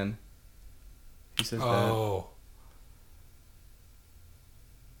back again. He says that. Oh,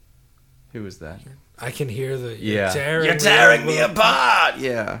 Who was that? I can hear the You're tearing me apart.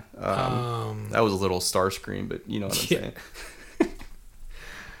 Yeah. That was a little Starscream, but you know what I'm saying.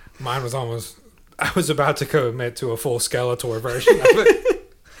 Mine was almost. I was about to commit to a full Skeletor version of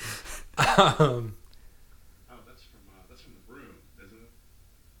it. That's from The Room, isn't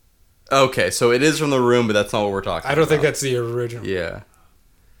it? Okay, so it is from The Room, but that's not what we're talking about. I don't think that's the original. Yeah.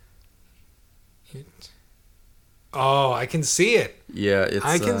 Oh, I can see it. Yeah, it's.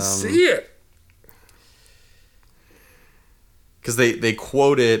 I can see it. Because they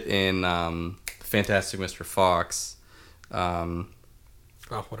quote it in Fantastic Mr. Fox. Oh,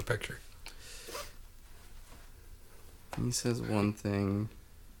 what a picture. He says one thing.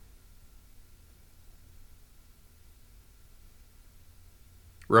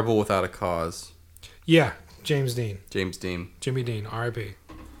 Rebel Without a Cause. Yeah, James Dean. James Dean. Jimmy Dean, R.I.P.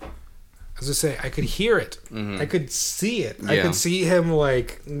 As I say, I could hear it. Mm-hmm. I could see it. I Yeah. could see him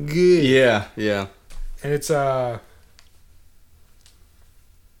like good. Yeah. And it's La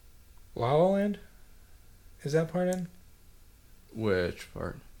La Land? Is that part in? Which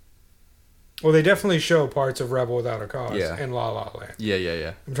part? Well, they definitely show parts of Rebel Without a Cause Yeah. in La La Land.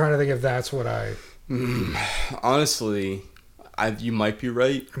 Yeah. I'm trying to think if that's what I... Honestly, you might be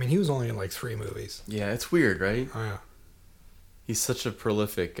right. I mean, he was only in like 3 movies. Yeah, it's weird, right? Oh, yeah. He's such a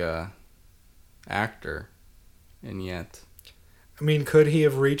prolific actor, and yet... I mean, could he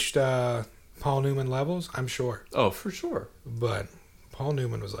have reached Paul Newman levels? I'm sure. Oh, for sure. But Paul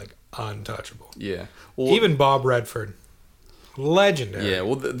Newman was like untouchable. Yeah. Well, Even Bob Redford. Legendary. Yeah,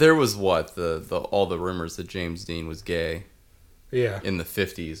 well, there was what? all the rumors that James Dean was gay Yeah. in the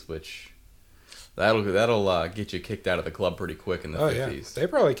 50s, which... That'll get you kicked out of the club pretty quick in the 50s. Yeah. They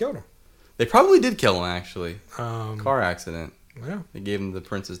probably killed him. They probably did kill him, actually. Um, Car accident. Yeah. They gave him the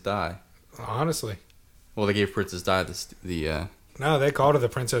Princess Di. Honestly. Well, they gave Princess Di the No, they called it the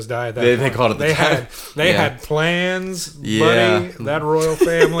Princess Di at that They point. called it the They Di. had they Yeah. had plans, Yeah. buddy. That royal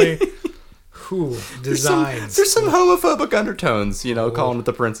family. Who designs? There's some homophobic undertones, calling it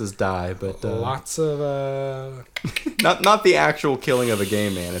the Princess Di, but lots of not the actual killing of a gay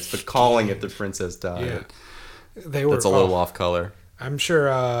man. It's the calling it the Princess Di. yeah. They were That's a little off color. I'm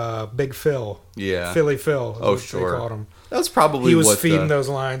sure Big Phil. Yeah. Philly Phil. is Oh, what sure. They called him. That's probably He was what feeding those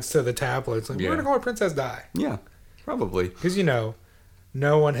lines to the tablets. Like, Yeah. we're gonna call her Princess Di. Yeah, probably. Because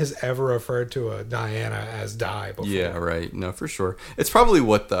no one has ever referred to a Diana as Di before. Yeah, right. No, for sure. It's probably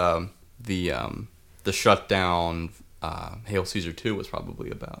what the shutdown Hail Caesar 2 was probably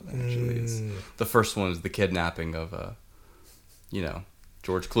about. Actually, it's, the first one was the kidnapping of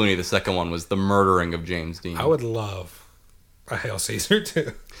George Clooney. The second one was the murdering of James Dean. I would love a Hail Caesar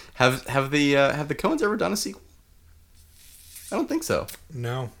too. Have the Coens ever done a sequel? I don't think so.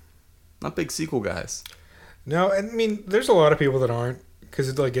 No. Not big sequel guys. No, I mean, there's a lot of people that aren't because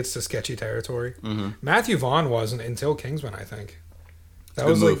it like gets to sketchy territory. Mm-hmm. Matthew Vaughn wasn't until Kingsman, I think. That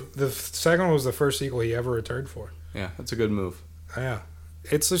Good was move. like the second one was the first sequel he ever returned for. Yeah, that's a good move. Yeah,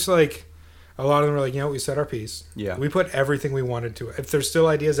 it's just like a lot of them are like, we said our piece. Yeah. we put everything we wanted to it. If there's still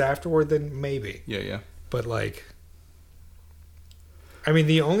ideas afterward, then maybe. Yeah. But like, I mean,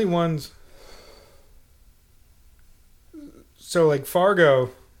 the only ones. So like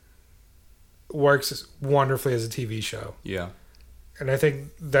Fargo works wonderfully as a TV show. Yeah. And I think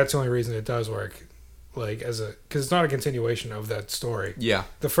that's the only reason it does work, like because it's not a continuation of that story. Yeah.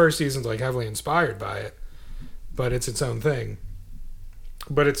 The first season's like heavily inspired by it, but it's its own thing.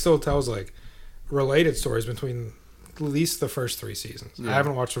 But it still tells like related stories between at least the first 3 seasons. Yeah. I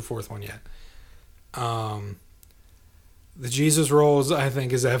haven't watched the 4th one yet. The Jesus Rolls, I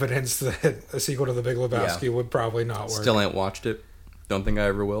think, is evidence that a sequel to The Big Lebowski would probably not work. Still ain't watched it. Don't think I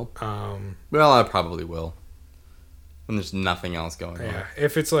ever will. Um, Well, I probably will. When there's nothing else going on. yeah,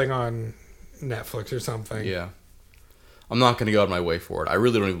 if it's like on Netflix or something. Yeah. I'm not going to go out of my way for it. I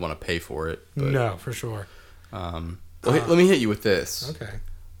really don't even want to pay for it. But, No, for sure. let me hit you with this. Okay.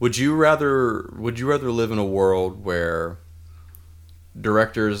 Would you rather live in a world where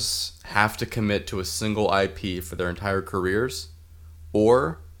directors have to commit to a single IP for their entire careers,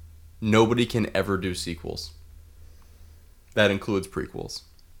 or nobody can ever do sequels? That includes prequels.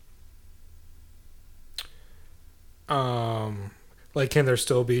 Like, can there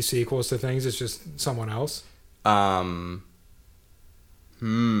still be sequels to things? It's just someone else.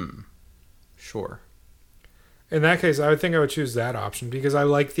 Sure. In that case, I would think I would choose that option because I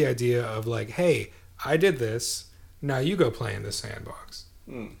like the idea of like, hey, I did this. Now you go play in the sandbox.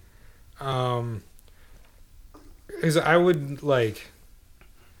 Because I would like.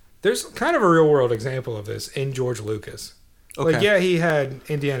 There's kind of a real world example of this in George Lucas. Okay. Like, yeah, he had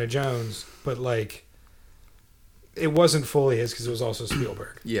Indiana Jones, but like, it wasn't fully his because it was also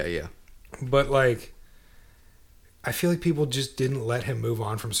Spielberg. Yeah. But like, I feel like people just didn't let him move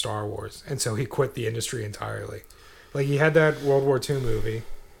on from Star Wars, and so he quit the industry entirely. Like, he had that World War II movie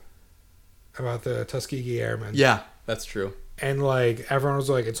about the Tuskegee Airmen. Yeah, that's true. And like, everyone was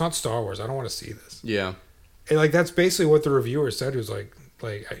like, "It's not Star Wars. I don't want to see this." Yeah. And like, that's basically what the reviewers said. It was like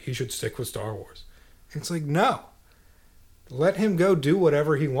he should stick with Star Wars. And it's like, no, let him go do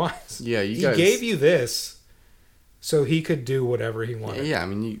whatever he wants. Yeah, he gave you this so he could do whatever he wanted. Yeah, I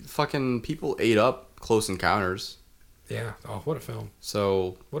mean, you fucking people ate up Close Encounters. Yeah. Oh, what a film.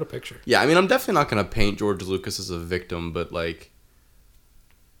 So What a picture. yeah, I mean, I'm definitely not gonna paint George Lucas as a victim, but like,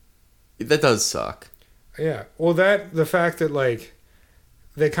 that does suck. Yeah. Well, the fact that like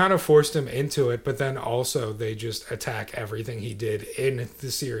they kind of forced him into it, but then also they just attack everything he did in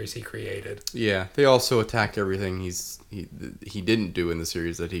the series he created. Yeah, they also attack everything he didn't do in the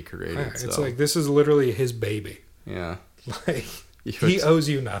series that he created. Yeah, it's so. like, this is literally his baby. Yeah. Like, he owes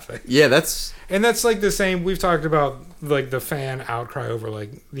you nothing. Yeah, that's And that's like the same. We've talked about like the fan outcry over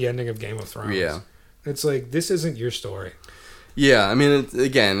like the ending of Game of Thrones. Yeah. It's like, this isn't your story. yeah. I mean,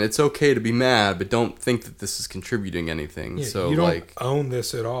 it's okay to be mad, but don't think that this is contributing anything. Yeah, So you don't like, own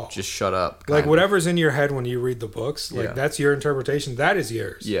this at all. just shut up. Like, kind of. whatever's in your head when you read the books, like, Yeah. that's your interpretation. That is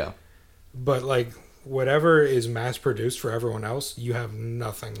yours. Yeah. But like, whatever is mass produced for everyone else, you have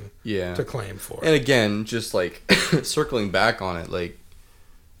nothing Yeah. to claim for. And again, just like circling back on it, like,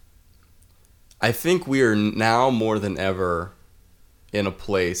 I think we are now more than ever in a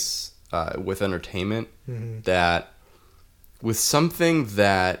place with entertainment Mhm. that with something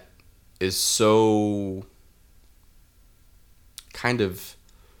that is so kind of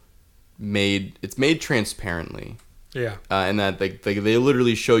made transparently, Yeah. and that they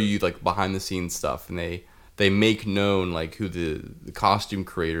literally show you like behind the scenes stuff, and they make known like who the costume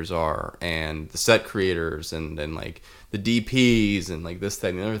creators are and the set creators and like the DPs and like this, that,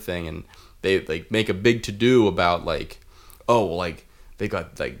 and the other thing, and they like make a big to do about like, oh, well, like they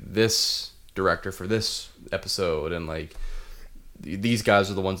got like this director for this episode, and like these guys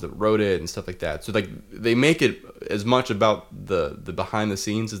are the ones that wrote it and stuff like that. So like they make it as much about the behind the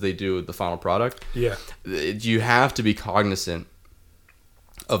scenes as they do the final product. Yeah. You have to be cognizant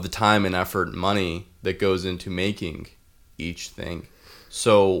of the time and effort and money that goes into making each thing.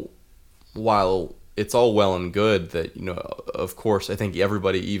 So while it's all well and good that, you know, of course, I think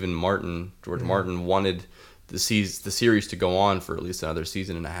everybody, even George Martin, wanted the series to go on for at least another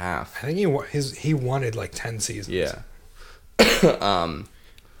season and a half. I think he wanted like 10 seasons. Yeah. And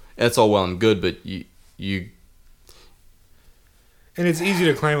it's all well and good, but you And it's easy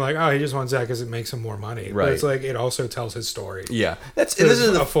to claim like, oh, he just wants that because it makes him more money. But Right. it's like, it also tells his story. yeah, this To is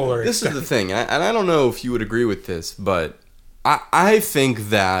a fuller this is extent. the thing, and I don't know if you would agree with this, but I think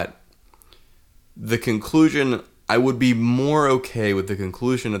that the conclusion, I would be more okay with the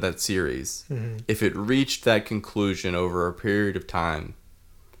conclusion of that series if it reached that conclusion over a period of time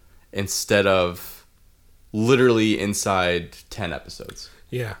instead of literally inside 10 episodes.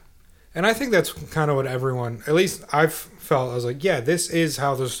 Yeah. And I think that's kind of what everyone, at least I've felt, I was like, yeah, this is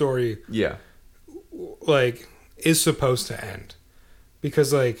how the story Yeah. like is supposed to end.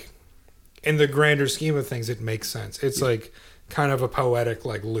 Because like in the grander scheme of things, it makes sense. It's like kind of a poetic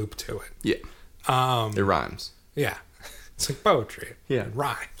like loop to it. Yeah. It rhymes. Yeah. It's like poetry. Yeah. It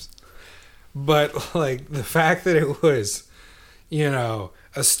rhymes. But like the fact that it was, you know,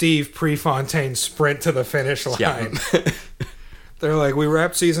 a Steve Prefontaine sprint to the finish line. Yeah. They're like, we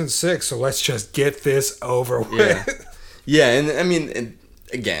wrapped season 6, so let's just get this over with. Yeah. Yeah, and I mean, and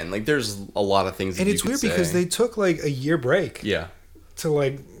again, like there's a lot of things that And you it's could weird because say. they took like a year break Yeah. to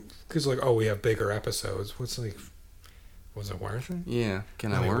like, because like, oh, we have bigger episodes. What's like, was it working? Yeah.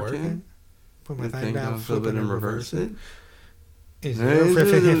 Can I Am I work working? it? Put my thing Think down, I'll flip it and reverse it. Is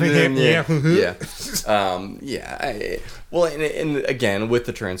Yeah. yeah. Yeah. Well, and again, with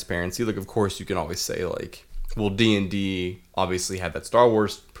the transparency, like, of course, you can always say, like, well, D&D obviously had that Star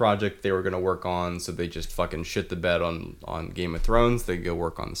Wars project they were going to work on, so they just fucking shit the bed on Game of Thrones. They go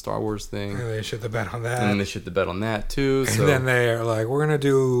work on the Star Wars thing. And they shit the bed on that. And then they shit the bed on that, too. So. And then they're like, we're going to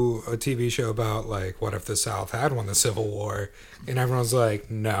do a TV show about, like, what if the South had won the Civil War? And everyone's like,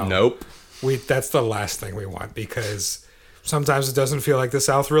 no. Nope. that's the last thing we want, because sometimes it doesn't feel like the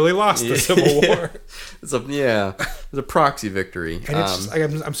South really lost the Civil War. It's a proxy victory. And it's just, like,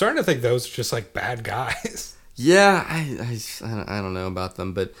 I'm starting to think those are just like bad guys. Yeah, I don't know about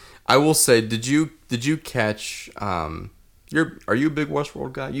them, but I will say, did you catch? Are you a big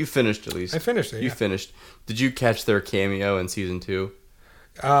Westworld guy? You finished at least. I finished it. You Yeah. finished. Did you catch their cameo in season 2?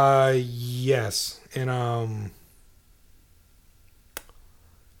 Yes. And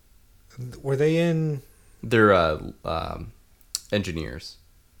were they in? They're engineers.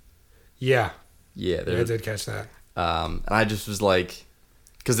 Yeah. Yeah, I did catch that. And I just was like,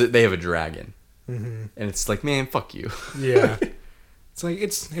 because they have a dragon, Mm-hmm. and it's like, man, fuck you. Yeah. It's like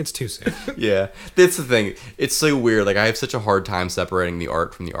it's too soon. Yeah, that's the thing. It's so weird. Like, I have such a hard time separating the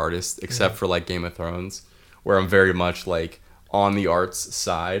art from the artist, except for like Game of Thrones, where I'm very much like on the art's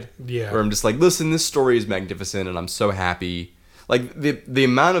side. Yeah. Where I'm just like, listen, this story is magnificent, and I'm so happy. Like the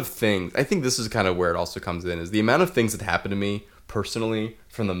amount of things. I think this is kind of where it also comes in, is the amount of things that happened to me personally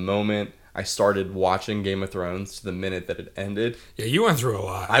from the moment I started watching Game of Thrones to the minute that it ended. Yeah, you went through a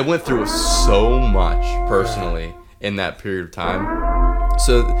lot. I went through so much personally in that period of time.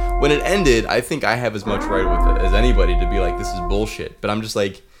 So when it ended, I think I have as much right with it as anybody to be like, this is bullshit. But I'm just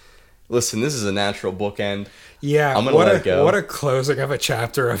like, listen, this is a natural bookend. Yeah, I'm gonna let it go. What a closing of a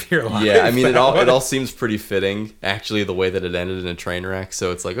chapter of your life. Yeah, I mean, it all seems pretty fitting, actually, the way that it ended in a train wreck.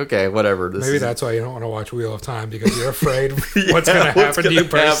 So it's like, okay, whatever. Maybe that's why you don't want to watch Wheel of Time, because you're afraid what's going to happen to you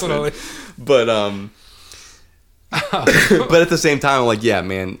personally. But but at the same time, I'm like, yeah,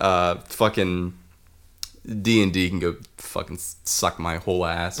 man, fucking D&D can go fucking suck my whole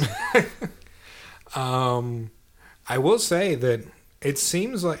ass. I will say that it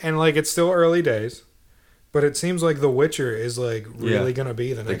seems like, and like it's still early days, but it seems like The Witcher is like really going to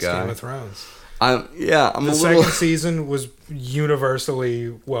be the next guy. Game of Thrones. I'm The a little. second season was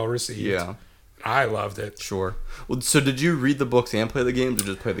universally well received. Yeah, I loved it. sure. Well, so did you read the books and play the games, or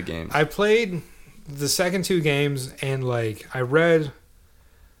just play the games? I played the second 2 games, and like I read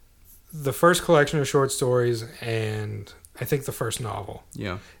the first collection of short stories and I think the first novel.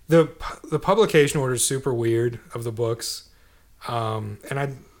 Yeah. The publication order is super weird of the books, and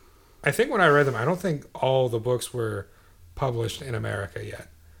I think when I read them, I don't think all the books were published in America yet,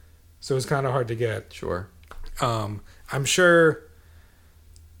 so it's kind of hard to get. Sure. I'm sure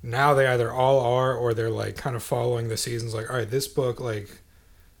now they either all are, or they're like kind of following the seasons. Like, all right, this book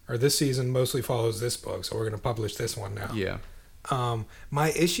or this season mostly follows this book, so we're going to publish this one now. Yeah.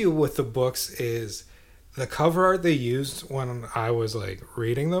 My issue with the books is the cover art they used when I was like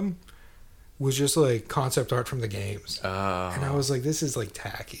reading them was just like concept art from the games. And I was like, this is like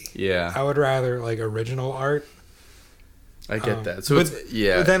tacky. Yeah. I would rather like original art. I get that. So but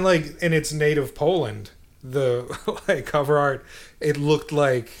yeah. then like in its native Poland, the like cover art, it looked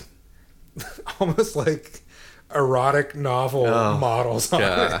like almost like erotic novel models on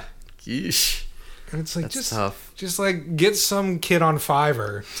it. Yeesh. And it's like, That's tough. just like get some kid on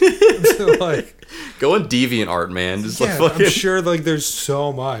Fiverr to like Go on DeviantArt, man. Just yeah, like fucking. I'm sure like there's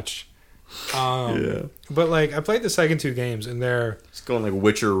so much. Yeah. But like I played the second 2 games, and they're Just go on like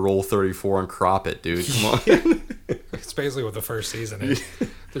Witcher Roll 34 and crop it, dude. Come on. it's basically what the first season is.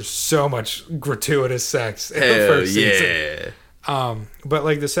 There's so much gratuitous sex in the Hell first season. yeah. But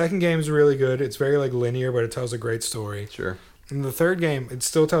like the second game is really good. It's very like linear, but it tells a great story. Sure. And the third game, it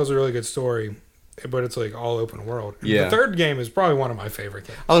still tells a really good story, but it's like all open world. And Yeah. The third game is probably one of my favorite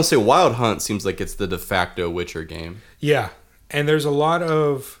games. I was gonna say Wild Hunt seems like it's the de facto Witcher game. Yeah. And there's a lot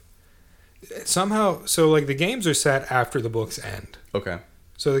of somehow, so like the games are set after the books end. Okay.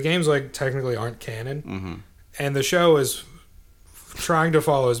 So the games like technically aren't canon. Mm-hmm. And the show is trying to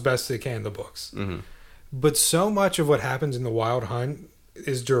follow as best they can the books. Mm-hmm. But so much of what happens in the Wild Hunt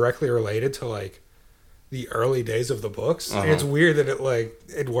is directly related to like the early days of the books. And it's weird that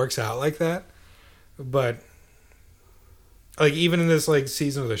it works out like that. But like even in this like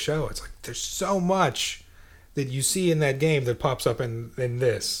season of the show, it's like there's so much that you see in that game that pops up in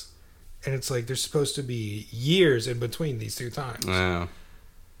this. And it's like there's supposed to be years in between these 2 times. Yeah.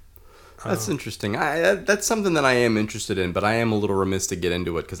 That's interesting. That's something that I am interested in, but I am a little remiss to get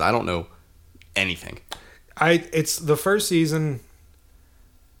into it because I don't know anything. It's the first season.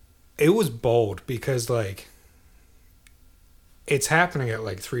 It was bold because like it's happening at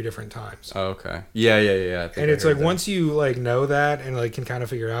like 3 different times. Oh, okay. Yeah. I think And I it's heard like that. once you like know that and like can kind of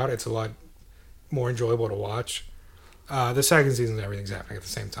figure out, it's a lot more enjoyable to watch. The second season, everything's happening at the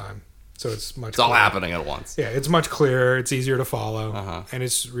same time, so it's much. It's all clearer. happening at once. Yeah, it's much clearer. It's easier to follow, Uh-huh. and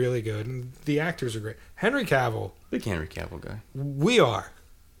it's really good. And the actors are great. Henry Cavill, Big Henry Cavill guy. we are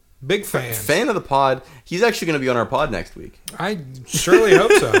big fans. Fan of the pod. He's actually going to be on our pod next week. I surely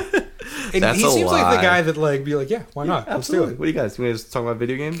hope so. And That's he a seems like lie. the guy that like be like, yeah, why not? Let's do Absolutely. it. What do you guys? You want to talk about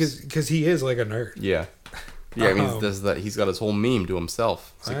video games? Because he is like a nerd. Yeah. Yeah, I mean, Um, there's that. He's got his whole meme to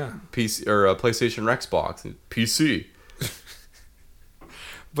himself. It's like Yeah. PC or PlayStation or Xbox, PC.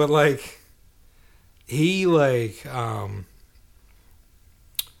 But like he like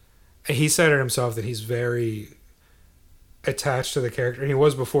he said it himself that he's very attached to the character, and he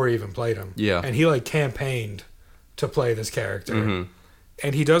was before he even played him. Yeah. And he like campaigned to play this character. Mhm.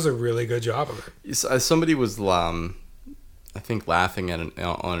 And he does a really good job of it. Somebody was, I think, laughing at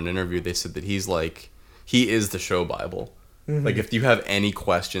on an interview. They said that he is the show Bible. Mm-hmm. Like, if you have any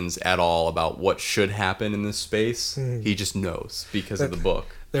questions at all about what should happen in this space, Mm-hmm. he just knows because of the book.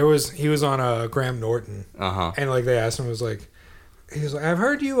 He was on Graham Norton, Uh-huh. and like they asked him, he was like, I've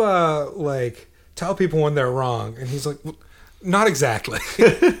heard you like tell people when they're wrong, and he's like, well, not exactly.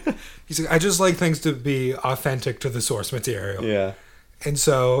 He's like, I just like things to be authentic to the source material. Yeah. And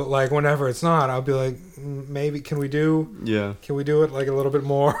so, like, whenever it's not, I'll be like, maybe can we do it like a little bit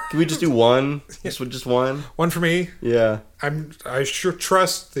more? Can we just do one? Just one? One for me. Yeah. I sure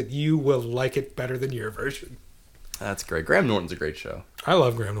trust that you will like it better than your version. That's great. Graham Norton's a great show. I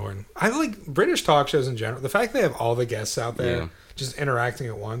love Graham Norton. I like British talk shows in general. The fact they have all the guests out there Yeah. just interacting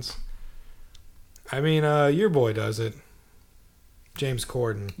at once. I mean, your boy does it, James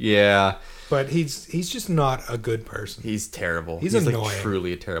Corden, Yeah. but he's just not a good person. He's terrible. He's like annoying.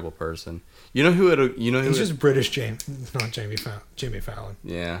 truly a terrible person. You know who? He's just British James, not Jimmy Fallon.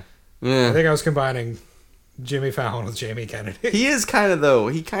 Yeah. I Yeah. think I was combining Jimmy Fallon with Jamie Kennedy. He is kind of though.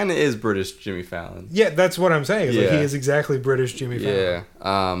 He kind of is British Jimmy Fallon. Yeah, that's what I'm saying. It's like Yeah. he is exactly British Jimmy Fallon.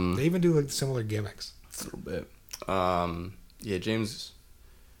 Yeah. They even do like similar gimmicks. A little bit. Yeah. James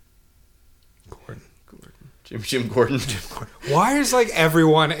Gordon. Jim Gordon. Why is like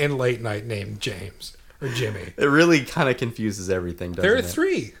everyone in late night named James or Jimmy? It really kind of confuses everything, doesn't There are it?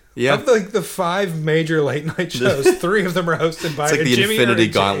 3. Yeah. Of like the 5 major late night shows, 3 of them are hosted by It's like a the Jimmy or a infinity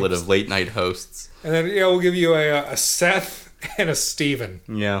James. gauntlet of late night hosts. And then we'll give you a Seth and a Steven.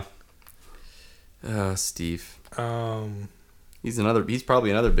 Yeah. Steve. Um, He's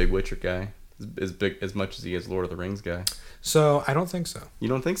probably another big Witcher guy. As big as much as he is Lord of the Rings guy. so I don't think so. You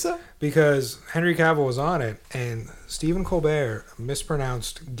don't think so? Because Henry Cavill was on it, and Stephen Colbert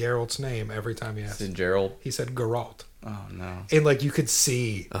mispronounced Geralt's name every time he asked. Is it Gerald? He said Geralt. Oh no. And like you could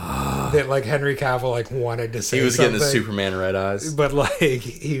see that like Henry Cavill like wanted to say He was something, getting the Superman red eyes. but like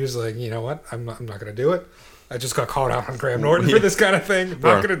he was like, you know what? I'm not gonna do it. I just got called out on Graham Norton for this kind of thing. I'm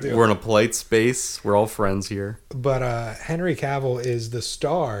not gonna do We're it. in a polite space. We're all friends here. But Henry Cavill is the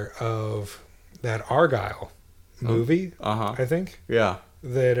star of that Argyle movie. Uh-huh. I think Yeah.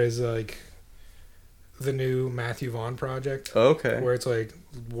 that is like the new Matthew Vaughn project, Okay. where it's like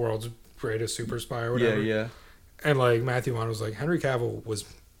world's greatest super spy or Yeah, whatever. yeah. And like Matthew Vaughn was like, Henry Cavill was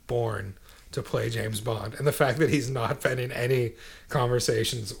born to play James Bond, and the fact that he's not been in any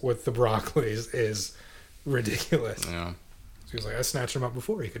conversations with the Broccoli's is ridiculous. Yeah. So he was like, I snatched him up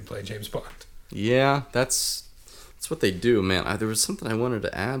before he could play James Bond. Yeah, that's what they do, man. There was something I wanted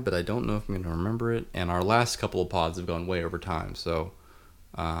to add, but I don't know if I'm going to remember it. And our last couple of pods have gone way over time, so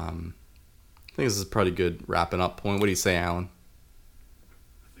I think this is a pretty good wrapping up point. What do you say, Alan?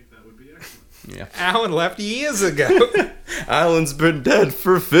 I think that would be excellent. Yeah. Alan left years ago. Alan's been dead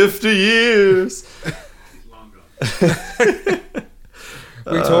for 50 years. He's long gone.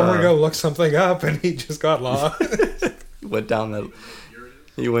 We told him to go look something up, and he just got lost. Went down that. Here it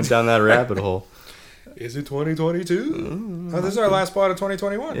is. He went down that rabbit hole. Is it 2022? Oh, this is our last spot of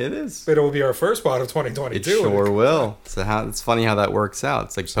 2021. It is. But it will be our first spot of It 2022. sure will. So it's funny how that works out.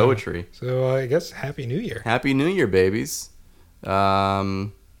 It's like poetry. So I guess Happy New Year. Happy New Year, babies. You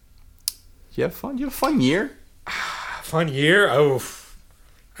have fun. You have a fun year. Fun year? Oh,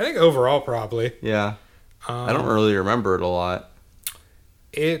 I think overall probably. Yeah. I don't really remember it a lot.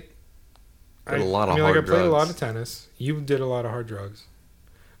 It. Did a lot of like I hard played a lot drugs. of tennis. You did a lot of hard drugs.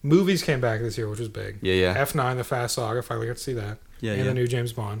 Movies came back this year, which was big. Yeah, yeah. F9, The Fast Saga, finally got to see that. Yeah, and yeah. the new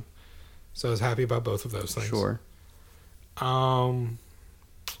James Bond. So I was happy about both of those things. Sure. I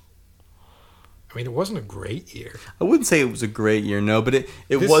mean, it wasn't a great year. I wouldn't say it was a great year, no, but it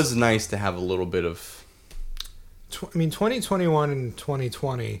This- was nice to have a little bit of. 2021 and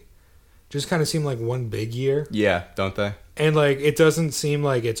 2020 just kind of seemed like one big year. Yeah, don't they? And like it doesn't seem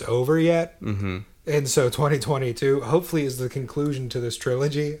like it's over yet. Mm-hmm. And so 2022 hopefully is the conclusion to this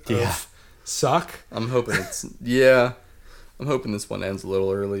trilogy Yeah. of suck. I'm hoping it's yeah. I'm hoping this one ends a little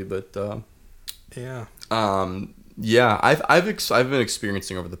early, but Yeah. yeah. I've been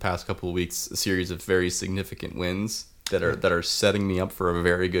experiencing over the past couple of weeks a series of very significant wins. that are setting me up for a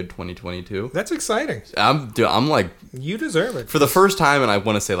very good 2022. That's exciting. I'm like, You deserve it. for the first time, and I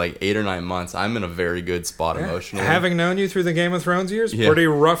want to say like 8 or 9 months, I'm in a very good spot Yeah. emotionally. Having known you through the Game of Thrones years, Yeah. pretty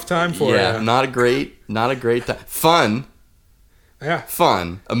rough time for yeah, you. not a great time. Yeah.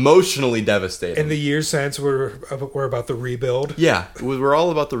 Fun, emotionally devastating. In the years since, we're about the rebuild. Yeah, we're all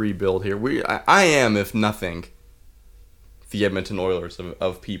about the rebuild here. I am, if nothing, the Edmonton Oilers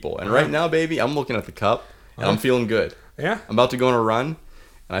of people. And right now, baby, I'm looking at the cup, and I'm feeling good. Yeah. I'm about to go on a run,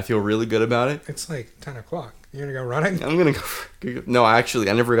 and I feel really good about it. It's like 10 o'clock. You're going to go running? I'm going to go... No, actually,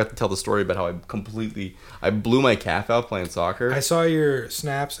 I never got to tell the story about how I blew my calf out playing soccer. I saw your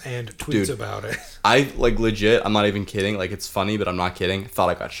snaps and tweets Dude. about it. I, like, legit, I'm not even kidding. Like, it's funny, but I'm not kidding. Thought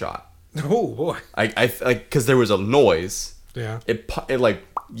I got shot. Oh, boy. I like, because there was a noise. Yeah. It like,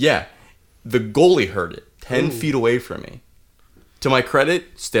 yeah, the goalie heard it 10 Ooh. feet away from me. To my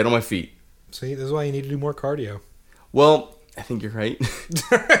credit, stayed on my feet. See, this is why you need to do more cardio. Well, I think you're right.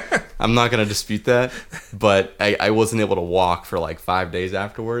 I'm not going to dispute that, but I wasn't able to walk for like 5 days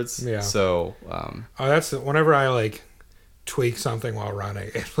afterwards. Yeah. So, Whenever I, like, tweak something while running,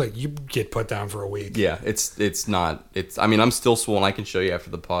 it's like, you get put down for a week. yeah, I mean, I'm still swollen. I can show you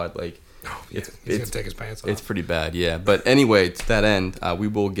after the pod. Like, He's going to take his pants off. it's pretty bad, yeah. But anyway, to that end, we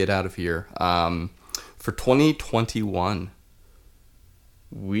will get out of here. For 2021,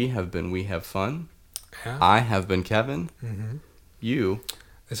 we have fun. Yeah. I have been Kevin. Mm-hmm. You,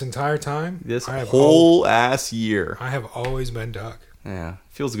 This entire time, this I have whole ass year. I have always been Doug. Yeah,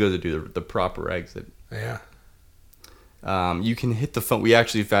 feels good to do the proper exit. Yeah. You can hit the phone. We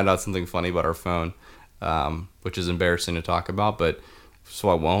actually found out something funny about our phone, which is embarrassing to talk about, but so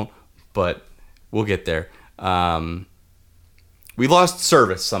I won't. But we'll get there. We lost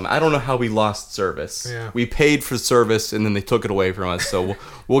service. I don't know how we lost service. Yeah. We paid for service and then they took it away from us. So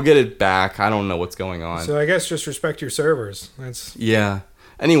we'll get it back. I don't know what's going on. So I guess just respect your servers. That's Yeah.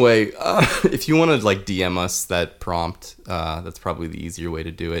 Anyway, if you want to like DM us that prompt, that's probably the easier way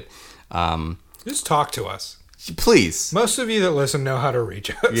to do it. just talk to us. Please. Most of you that listen know how to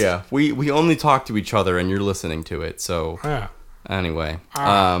reach us. Yeah, we only talk to each other, and you're listening to it. So Yeah. anyway,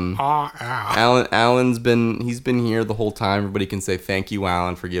 Ow. Alan's been here the whole time. Everybody can say thank you,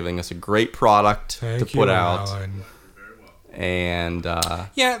 Alan, for giving us a great product Thank to put you, out. Alan. Very well. And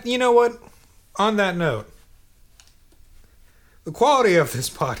Yeah, you know what? On that note, the quality of this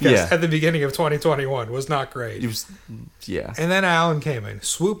podcast Yeah. at the beginning of 2021 was not great. it was, yeah. And then Alan came in,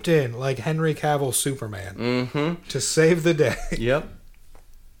 swooped in like Henry Cavill Superman Mm-hmm. to save the day. Yep.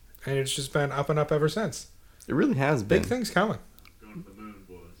 And it's just been up and up ever since. It really has been. Big things coming. Going to the moon,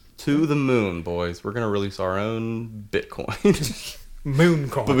 boys. To the moon, boys. We're gonna release our own Bitcoin,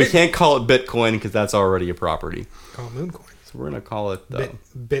 Mooncoin. but we can't call it Bitcoin because that's already a property. Call it Mooncoin. So we're gonna call it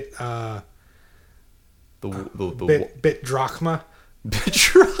Bit the drachma.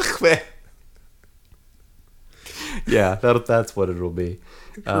 Bitrachme. Yeah, that's what it'll be.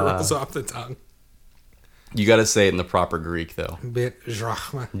 Rolls off the tongue. You got to say it in the proper Greek, though. Bit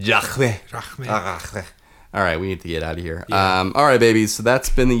drachma. Drachme. Drachma. All right, we need to get out of here. Yeah. All right, babies. So that's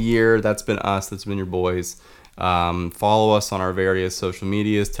been the year. That's been us. That's been your boys. Follow us on our various social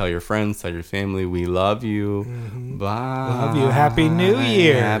medias. Tell your friends. Tell your family. We love you. Bye. Love you. Happy New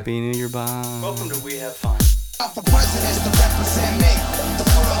Year. Happy New Year. Bye. Welcome to We Have Fun. For presidents to represent me.